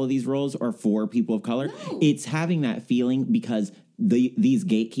that all of these roles are for people of color. No. It's having that feeling because these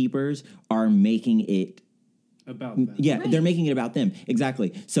gatekeepers are making it about them. Yeah, they're making it about them.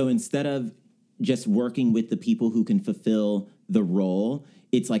 Exactly. So instead of just working with the people who can fulfill the role,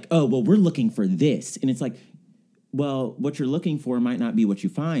 it's like, oh, well, we're looking for this. And it's like, well, what you're looking for might not be what you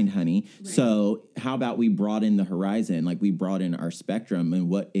find, honey. Right. So how about we broaden the horizon? Like, we broaden our spectrum and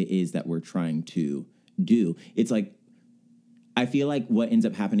what it is that we're trying to do. It's like, I feel like what ends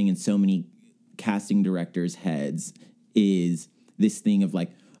up happening in so many casting directors' heads is this thing of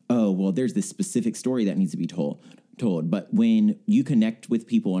like, oh, well, there's this specific story that needs to be told. But when you connect with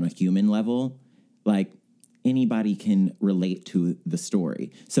people on a human level, like, anybody can relate to the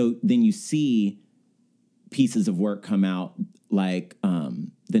story. So then you see pieces of work come out like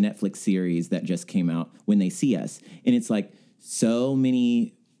the Netflix series that just came out, When They See Us. And it's like so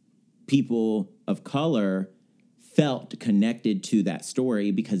many people of color felt connected to that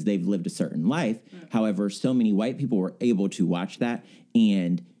story because they've lived a certain life. However, so many white people were able to watch that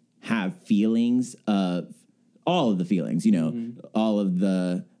and have feelings of all of the feelings, you know, all of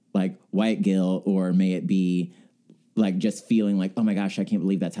the like white guilt, or may it be like just feeling like, oh my gosh, I can't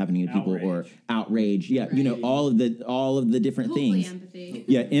believe that's happening to people, or outrage. Yeah, right. you know, all of the different Hopefully things. Empathy.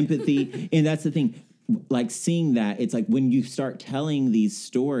 Yeah, empathy. And that's the thing. Like seeing that, it's like when you start telling these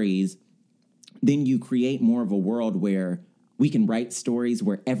stories, then you create more of a world where we can write stories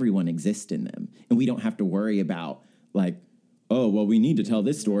where everyone exists in them. And we don't have to worry about like, oh, well, we need to tell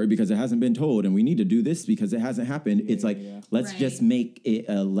this story because it hasn't been told, and we need to do this because it hasn't happened. It's like, let's just make it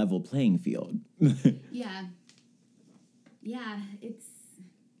a level playing field. Yeah. Yeah, it's...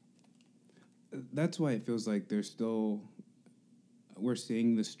 That's why it feels like we're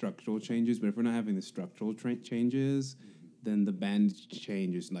seeing the structural changes, but if we're not having the structural changes, then the band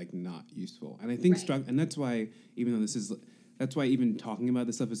change is like not useful. And I think and that's why even talking about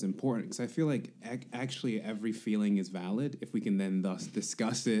this stuff is important, because I feel like actually every feeling is valid if we can then thus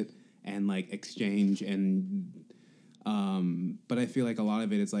discuss it and like exchange and but I feel like a lot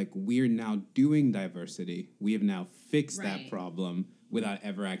of it is like we're now doing diversity. We have now fixed that problem without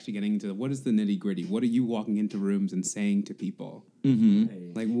ever actually getting into what is the nitty gritty. What are you walking into rooms and saying to people?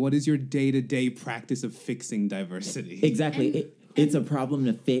 Mm-hmm. Like, what is your day-to-day practice of fixing diversity? Exactly. It's a problem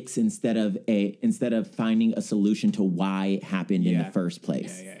to fix instead of finding a solution to why it happened in the first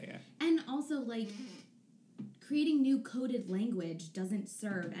place. Yeah. And also, like, creating new coded language doesn't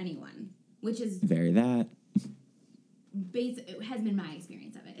serve anyone, which is very that. It has been my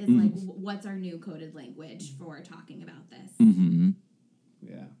experience of it. Is like, what's our new coded language for talking about this? Mm-hmm.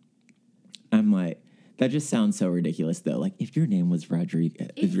 Yeah. I'm like, that just sounds so ridiculous, though. Like, if your name was Rodriguez.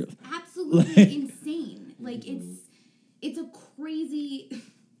 It's absolutely insane. Like, it's a crazy...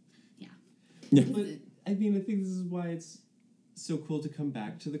 Yeah. But, I mean, I think this is why it's so cool to come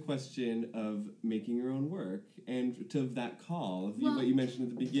back to the question of making your own work and to that call of what you mentioned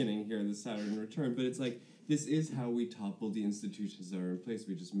at the beginning here in the Saturn Return. But it's like, this is how we topple the institutions that are in place.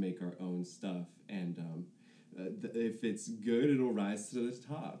 We just make our own stuff, and if it's good, it'll rise to the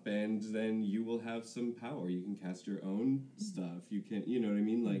top, and then you will have some power. You can cast your own stuff. You can, you know what I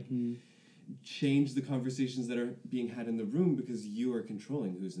mean? Like, change the conversations that are being had in the room because you are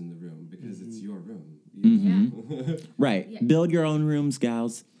controlling who's in the room because it's your room. Right. Yeah. Build your own rooms,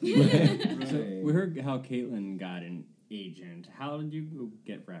 gals. Right. So we heard how Caitlin got an agent. How did you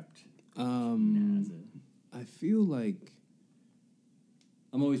get repped? I feel like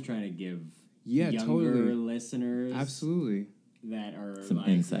I'm always trying to give younger listeners absolutely that are some like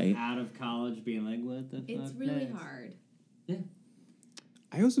insight out of college being like, what the fuck? It's really hard. Yeah.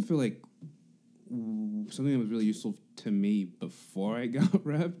 I also feel like something that was really useful to me before I got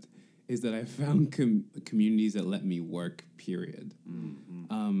repped is that I found communities that let me work, period.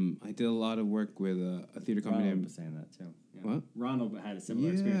 I did a lot of work with a theater company. Ronald was saying that too. Yeah. What? Ronald had a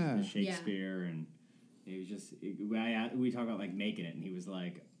similar experience with Shakespeare, and he was just, we talk about like making it, and he was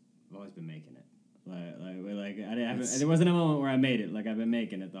like, I've always been making it. There wasn't a moment where I made it. Like, I've been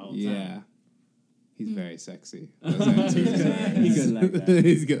making it the whole time. Yeah. He's very sexy. He's good like that.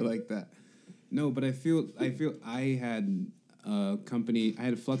 He's good like that. No, but I feel I had a company. I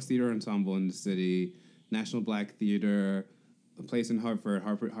had a Flux Theater Ensemble in the city, National Black Theater, a place in Hartford,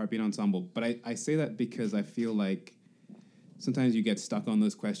 Heartbeat Ensemble. But I say that because I feel like sometimes you get stuck on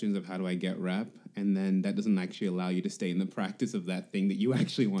those questions of how do I get rep, and then that doesn't actually allow you to stay in the practice of that thing that you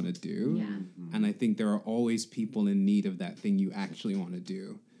actually want to do. Yeah. And I think there are always people in need of that thing you actually want to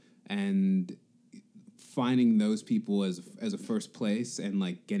do. And finding those people as a first place and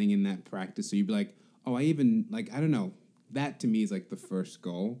like getting in that practice, so you'd be like, oh, I don't know, that to me is like the first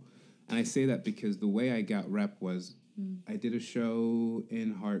goal. And I say that because the way I got rep was I did a show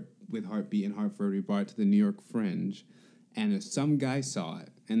with Heartbeat in Hartford. We brought it to the New York Fringe, and some guy saw it,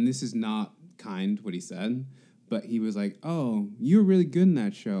 and this is not kind what he said, but he was like, oh, you're really good in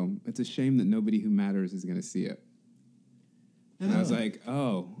that show. It's a shame that nobody who matters is going to see it. And I was like,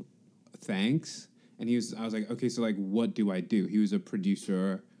 oh, thanks. And I was like, okay, so like, what do I do? He was a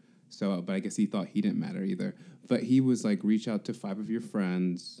producer, but I guess he thought he didn't matter either. But he was like, reach out to 5 of your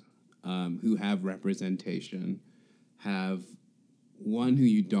friends who have representation, have one who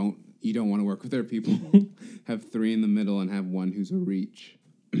you don't want to work with their people, have 3 in the middle, and have 1 who's a reach.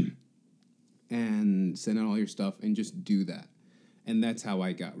 And send out all your stuff and just do that. And that's how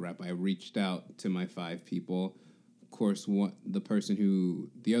I got rep. I reached out to my 5 people. Of course,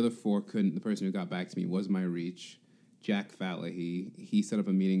 the other 4 couldn't. The person who got back to me was my reach, Jack Fallahy. He set up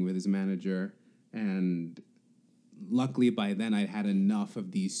a meeting with his manager, and luckily by then I'd had enough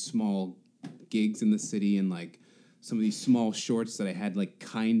of these small gigs in the city and like some of these small shorts that I had like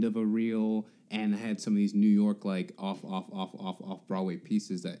kind of a reel, and I had some of these New York like off Broadway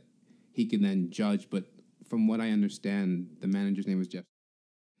pieces that he could then judge. But from what I understand, the manager's name was Jeff.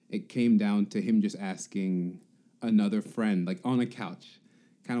 it came down to him just asking another friend, like on a couch,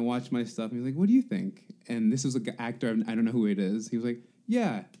 kind of watched my stuff. And he was like, "What do you think?" And this was an actor. I don't know who it is. He was like,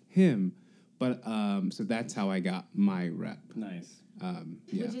 "Yeah, him." But so that's how I got my rep. Nice.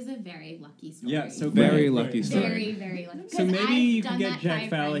 Which is a very lucky story. Yeah, so very lucky story. Very, very lucky. So maybe you can get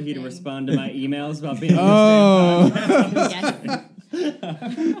Jack Falahy to respond to my emails about being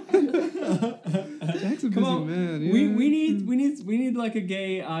Jack's a busy man. Yeah. We need like a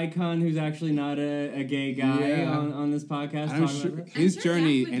gay icon who's actually not a gay guy on this podcast. His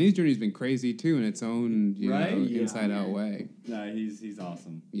journey's been crazy too in its own inside out way. He's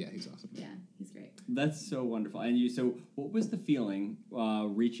awesome. Yeah, he's awesome. Yeah, he's great. That's so wonderful. And so what was the feeling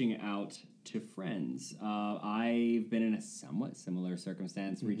reaching out to friends? I've been in a somewhat similar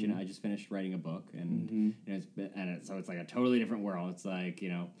circumstance. Mm-hmm. I just finished writing a book, and so it's like a totally different world. It's like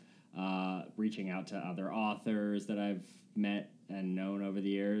reaching out to other authors that I've met and known over the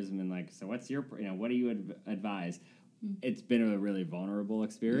years, and been like, so what's your what do you advise? Mm-hmm. It's been a really vulnerable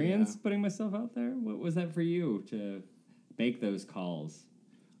experience putting myself out there. What was that for you to make those calls?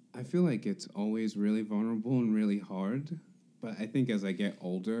 I feel like it's always really vulnerable and really hard, but I think as I get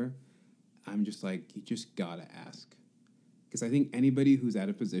older, I'm just like, you just gotta ask. Because I think anybody who's at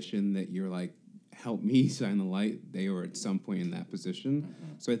a position that you're like, help me shine the light, they were at some point in that position.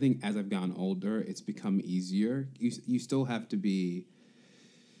 Mm-hmm. So I think as I've gotten older, it's become easier. You still have to be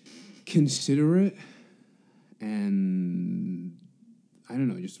considerate and, I don't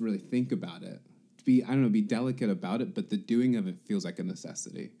know, just really think about it. Be delicate about it, but the doing of it feels like a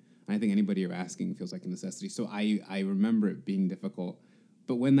necessity. And I think anybody you're asking feels like a necessity. So I remember it being difficult.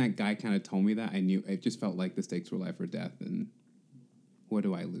 But when that guy kind of told me that, I knew it just felt like the stakes were life or death. And what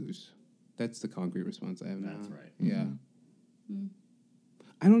do I lose? That's the concrete response I have now. That's right. Yeah. Mm-hmm.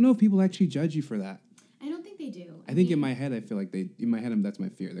 I don't know if people actually judge you for that. I don't think they do. I think in my head, I feel like that's my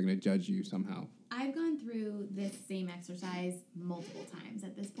fear. They're going to judge you somehow. I've gone through this same exercise multiple times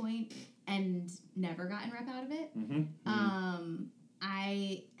at this point and never gotten rep out of it. Mm-hmm.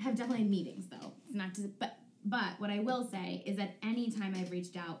 I have definitely had meetings though. It's not to, but what I will say is that anytime I've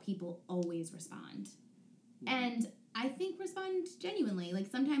reached out, people always respond. And I think respond genuinely. Like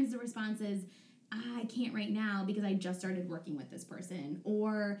sometimes the response is, I can't right now because I just started working with this person.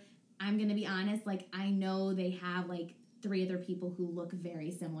 Or I'm going to be honest, like I know they have like 3 other people who look very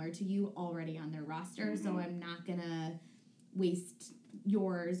similar to you already on their roster. Mm-hmm. So I'm not going to waste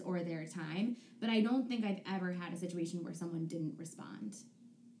yours or their time. But I don't think I've ever had a situation where someone didn't respond.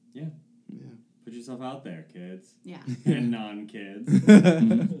 Yeah. Put yourself out there, kids. Yeah. And non-kids.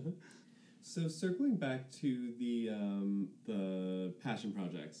 So circling back to the passion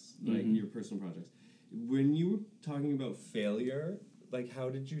projects, like your personal projects, when you were talking about failure, like how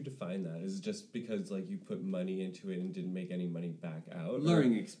did you define that? Is it just because like you put money into it and didn't make any money back out?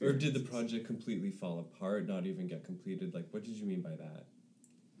 Learning experience. Or did the project completely fall apart, not even get completed? Like what did you mean by that?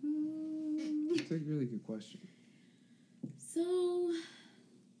 That's a really good question. So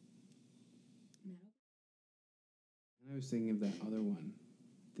I was thinking of that other one.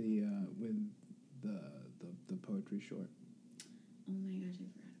 With the poetry short. Oh my gosh, I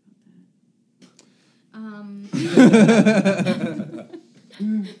forgot about that.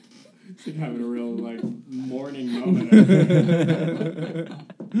 It's like having a real like morning moment.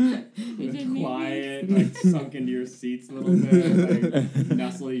 Quiet, like sunk into your seats a little bit, like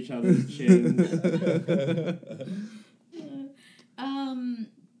nuzzle each other's chins.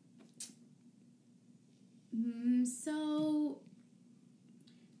 So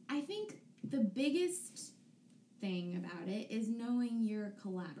I think the biggest thing about it is knowing your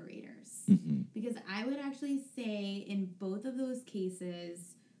collaborators. Mm-hmm. Because I would actually say in both of those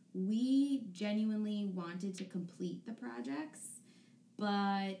cases, we genuinely wanted to complete the projects,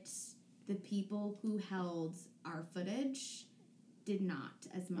 but the people who held our footage did not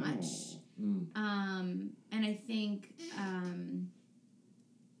as much. Oh. And I think,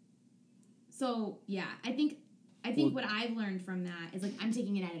 I think what I've learned from that is like I'm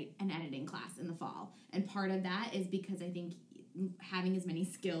taking an editing class in the fall, and part of that is because I think having as many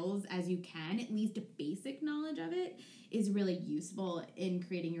skills as you can, at least a basic knowledge of it, is really useful in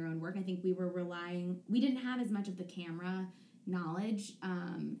creating your own work. I think we didn't have as much of the camera knowledge,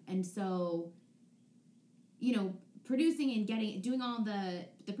 and so producing and doing all the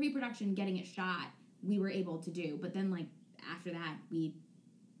pre-production, getting it shot, we were able to do, but then like after that we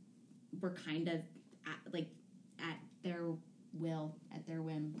were kind of at their will, at their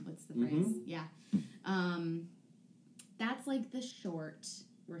whim. What's the phrase? Mm-hmm. Yeah. That's like the short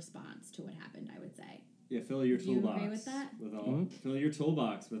response to what happened, I would say. Yeah, fill your toolbox. Do you agree with that? Fill your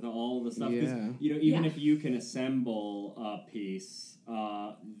toolbox with all the stuff. Yeah. Even if you can assemble a piece,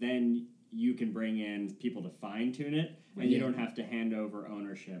 then can bring in people to fine tune it, and you don't have to hand over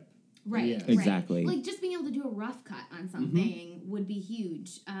ownership. Right, yeah. Exactly. Like just being able to do a rough cut on something would be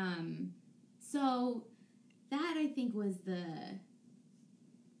huge. So that I think was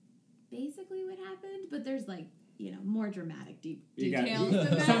basically what happened, but there's like, more dramatic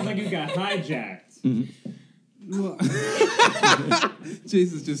details. Sounds like you got hijacked. Well,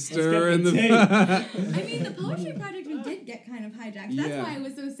 Jason's just stirring the I mean, the poetry project we did get kind of hijacked. That's why I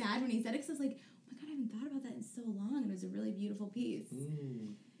was so sad when he said it, because I was like, oh my god, I haven't thought about that in so long, and it was a really beautiful piece.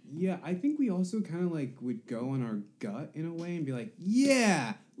 Yeah, I think we also kind of like would go on our gut in a way and be like,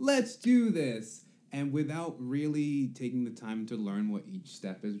 yeah, let's do this. And without really taking the time to learn what each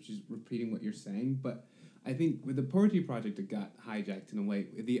step is, which is repeating what you're saying. But I think with the poetry project, it got hijacked in a way.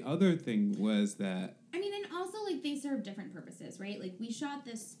 The other thing was that... I mean, and also, like, they serve different purposes, right? Like, we shot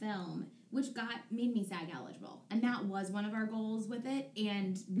this film, which made me SAG eligible. And that was one of our goals with it,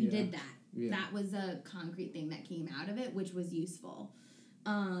 and we did that. Yeah. That was a concrete thing that came out of it, which was useful.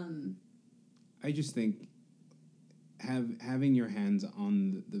 I just think having your hands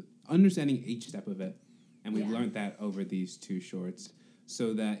on the understanding each step of it, and we've learned that over these two shorts,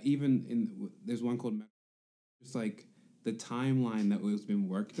 so that even there's one called just like the timeline that was been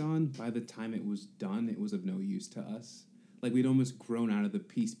worked on, by the time it was done, it was of no use to us. Like we'd almost grown out of the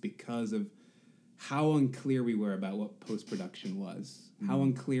piece because of how unclear we were about what post-production was, how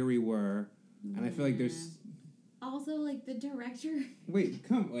unclear we were, and I feel like there's also like the director. Wait.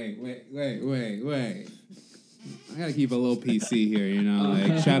 I gotta keep a little PC here,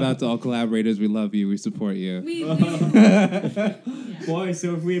 Like, shout out to all collaborators. We love you. We support you. Boy,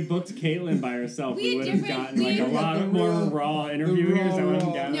 so if we had booked Caitlin by herself, we would have gotten like a lot more raw interview here.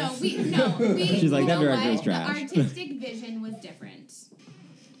 She's like, that director was trash. The artistic vision was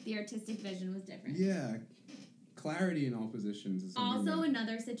different. Yeah, clarity in all positions. Is also,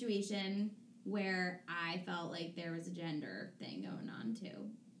 another situation where I felt like there was a gender thing going on too.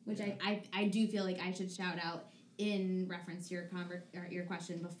 Which I do feel like I should shout out in reference to your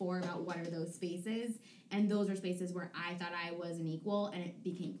question before about what are those spaces, and those are spaces where I thought I was an equal, and it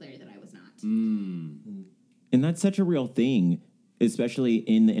became clear that I was not. And that's such a real thing, especially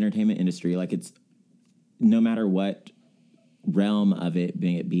in the entertainment industry. Like it's no matter what realm of it,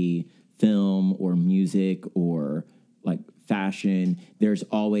 being it be film or music or like fashion, there's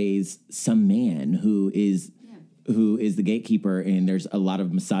always some man who is the gatekeeper, and there's a lot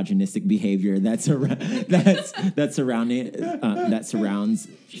of misogynistic behavior that surrounds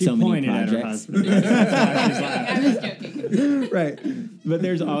so many projects. I was joking. Right, but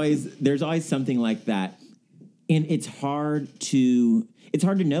there's always something like that, and it's hard to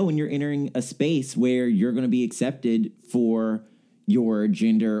know when you're entering a space where you're going to be accepted for your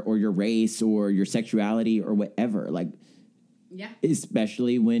gender or your race or your sexuality or whatever. Like,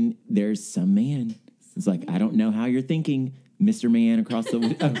 especially when there's some man. It's like, I don't know how you're thinking, Mr. Man across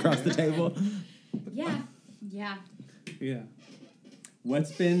the table. Yeah.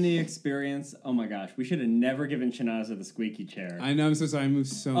 What's been the experience? Oh my gosh, we should have never given Chinaza the squeaky chair. I know, I'm so sorry. I moved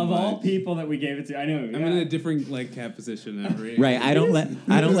so much. Of all people that we gave it to, I know. I'm in a different cat position every. Right, I don't let.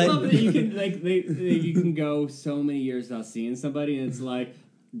 You can you can go so many years without seeing somebody, and it's like,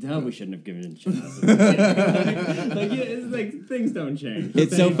 duh, we shouldn't have given it Chinaza. It's like things don't change.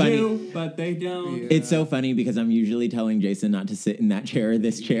 It's so funny, but they don't. Yeah. It's so funny because I'm usually telling Jason not to sit in that chair or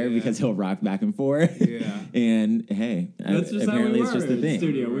this chair because he'll rock back and forth. Yeah. And hey, that's just apparently how we were it's just the in thing. The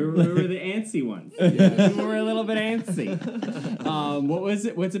studio. We were the antsy ones. We were a little bit antsy.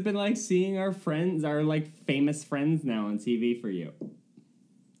 What's it been like seeing our friends, our like famous friends now on TV for you?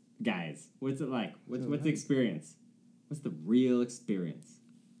 Guys, what's it like? What's the experience? What's the real experience?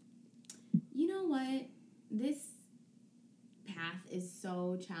 You know what? This path is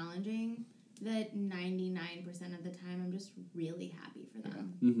so challenging that 99% of the time I'm just really happy for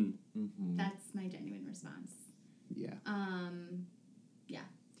them. That's my genuine response. Yeah. Yeah.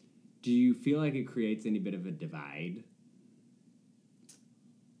 Do you feel like it creates any bit of a divide?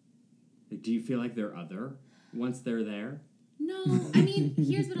 Like, do you feel like they're other once they're there? No, I mean,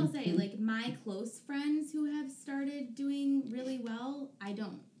 here's what I'll say. Like, my close friends who have started doing really well, I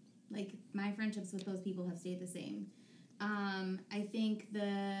don't. Like, my friendships with those people have stayed the same. I think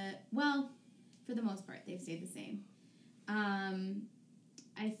for the most part, they've stayed the same.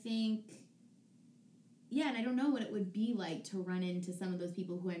 I think, and I don't know what it would be like to run into some of those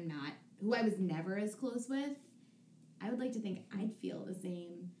people who I was never as close with. I would like to think I'd feel the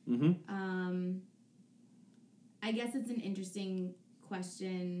same. I guess it's an interesting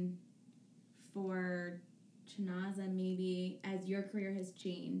question for Chinaza, maybe, as your career has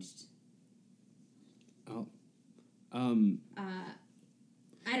changed. Oh. I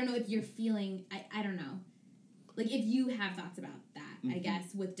don't know if you're feeling, I don't know. Like, if you have thoughts about that, I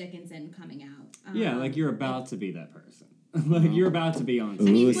guess, with Dickinson coming out. Yeah, like you're about to be that person. Like, you're about to be on.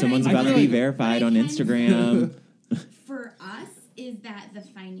 Ooh, someone's about to be verified on Instagram. For us, is that the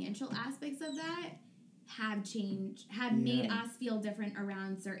financial aspects of that have changed, have made us feel different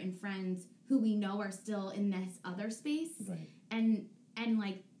around certain friends who we know are still in this other space. Right. And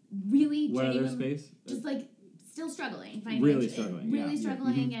like, really what other space? Just, like, still struggling. Really struggling. Really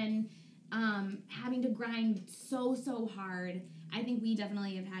struggling and having to grind so hard. I think we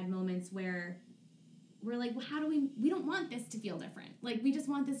definitely have had moments where we're like, well, how do we don't want this to feel different. Like, we just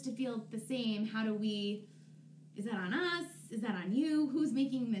want this to feel the same. How do we, is that on us? Is that on you? Who's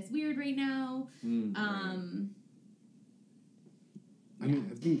making this weird right now? I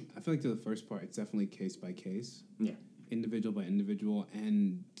mean, I feel like to the first part, it's definitely case by case. Yeah. Individual by individual.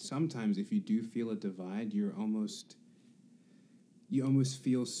 And sometimes if you do feel a divide, you almost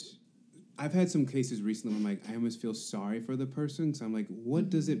feel... I've had some cases recently where I'm like, I almost feel sorry for the person. Because I'm like,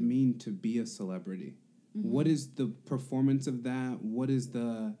 what does it mean to be a celebrity? What is the performance of that? What is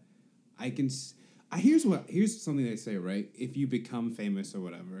the... Here's something they say, right? If you become famous or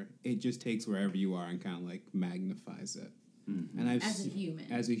whatever, it just takes wherever you are and kind of like magnifies it. And As a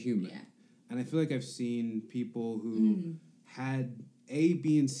human. Yeah. And I feel like I've seen people who had A,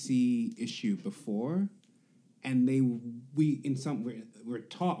 B, and C issue before, and we're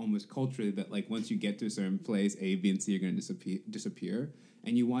taught almost culturally that like once you get to a certain place, A, B, and C are going to disappear.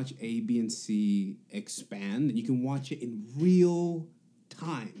 And you watch A, B, and C expand, and you can watch it in real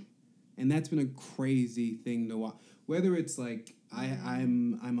time. And that's been a crazy thing to watch. Whether it's like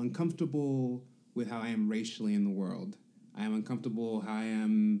I'm uncomfortable with how I am racially in the world. I am uncomfortable how I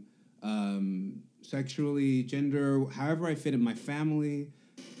am sexually, gender, however I fit in my family.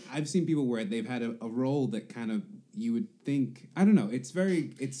 I've seen people where they've had a role that kind of you would think, I don't know. It's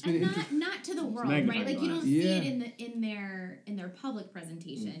been not to the world, right? Like you don't see it in their public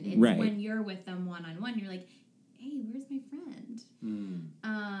presentation. It's when you're with them one-on-one, you're like, hey, where's my friend?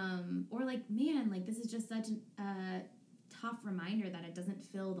 Or like, man, like this is just such a tough reminder that it doesn't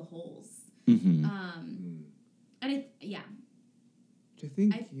fill the holes. And I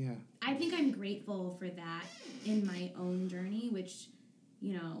think I'm grateful for that in my own journey, which,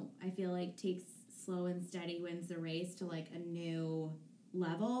 you know, I feel like takes slow and steady wins the race to like a new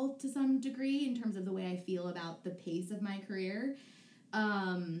level to some degree in terms of the way I feel about the pace of my career.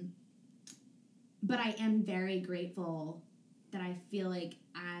 But I am very grateful that I feel like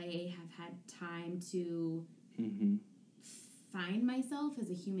I have had time to find myself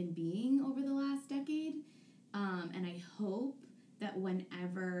as a human being over the last decade. And I hope that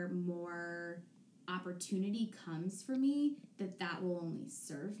whenever more opportunity comes for me, that will only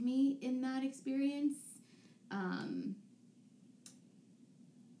serve me in that experience. I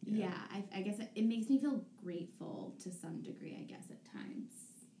guess it makes me feel grateful to some degree, I guess, at times.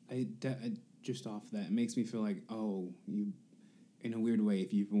 I just off that, it makes me feel like, oh, you, in a weird way,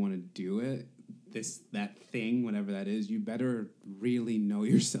 if you even want to do it, that thing, whatever that is, you better really know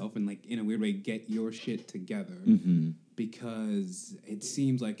yourself and, like, in a weird way, get your shit together because it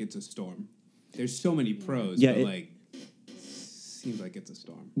seems like it's a storm. There's so many pros, but seems like it's a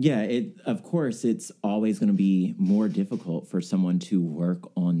storm. Yeah, of course, it's always going to be more difficult for someone to work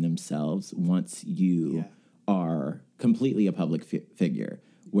on themselves once you are completely a public figure,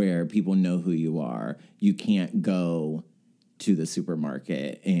 where people know who you are. You can't go to the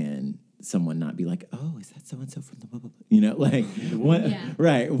supermarket and someone not be like, oh, is that so-and-so from the blah, blah, blah? You know, like,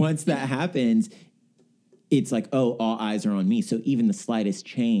 right. Once that happens, it's like, oh, all eyes are on me. So even the slightest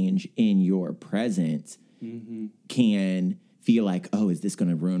change in your presence can feel like, oh, is this going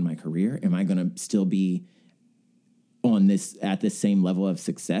to ruin my career? Am I going to still be at this same level of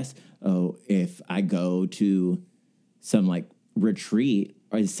success? Oh, if I go to some like retreat,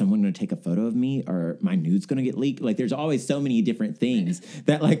 or is someone going to take a photo of me, or my nude's going to get leaked? Like, there's always so many different things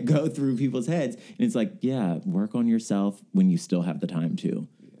that like go through people's heads. And it's like, yeah, work on yourself when you still have the time to.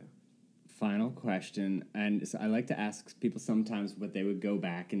 Yeah. Final question. And so I like to ask people sometimes what they would go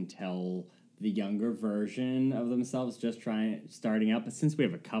back and tell the younger version of themselves just starting out. But since we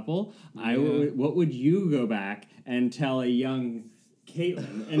have a couple, what would you go back and tell a young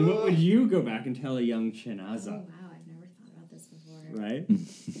Caitlin? And what would you go back and tell a young Chinaza? Oh, wow. I've never thought about this before. Right?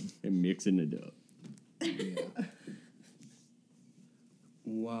 And mixing it up. Yeah.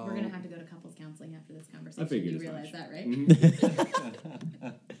 Wow. We're going to have to go to couples counseling after this conversation. I figured you realize that, right? Mm-hmm.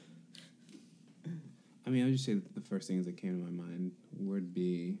 I mean, I'll just say that the first things that came to my mind would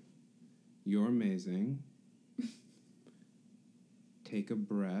be, you're amazing. Take a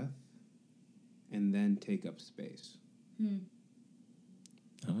breath, and then take up space.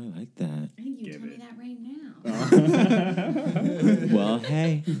 Oh, Well,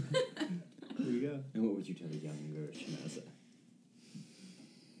 hey. There you go. And what would you tell the younger Shinaza?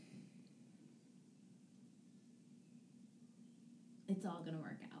 It's all gonna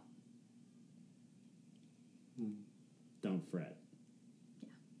work out. Don't fret. Yeah.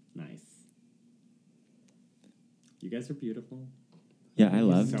 Nice. You guys are beautiful. Yeah, I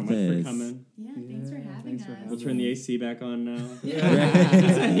love so this. much for coming. Yeah, thanks for having us. We'll turn the AC back on now.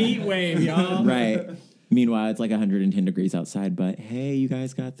 It's a heat wave, y'all. Right. Meanwhile, it's like 110 degrees outside, but hey, you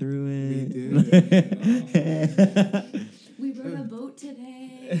guys got through it. We did. We rode a boat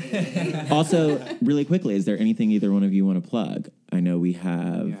today. Also, really quickly, is there anything either one of you want to plug? I know we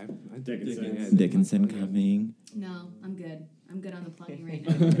have Dickinson coming. No, I'm good. I'm good on the plugging right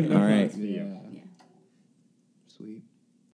now. All right. Yeah. Sweet.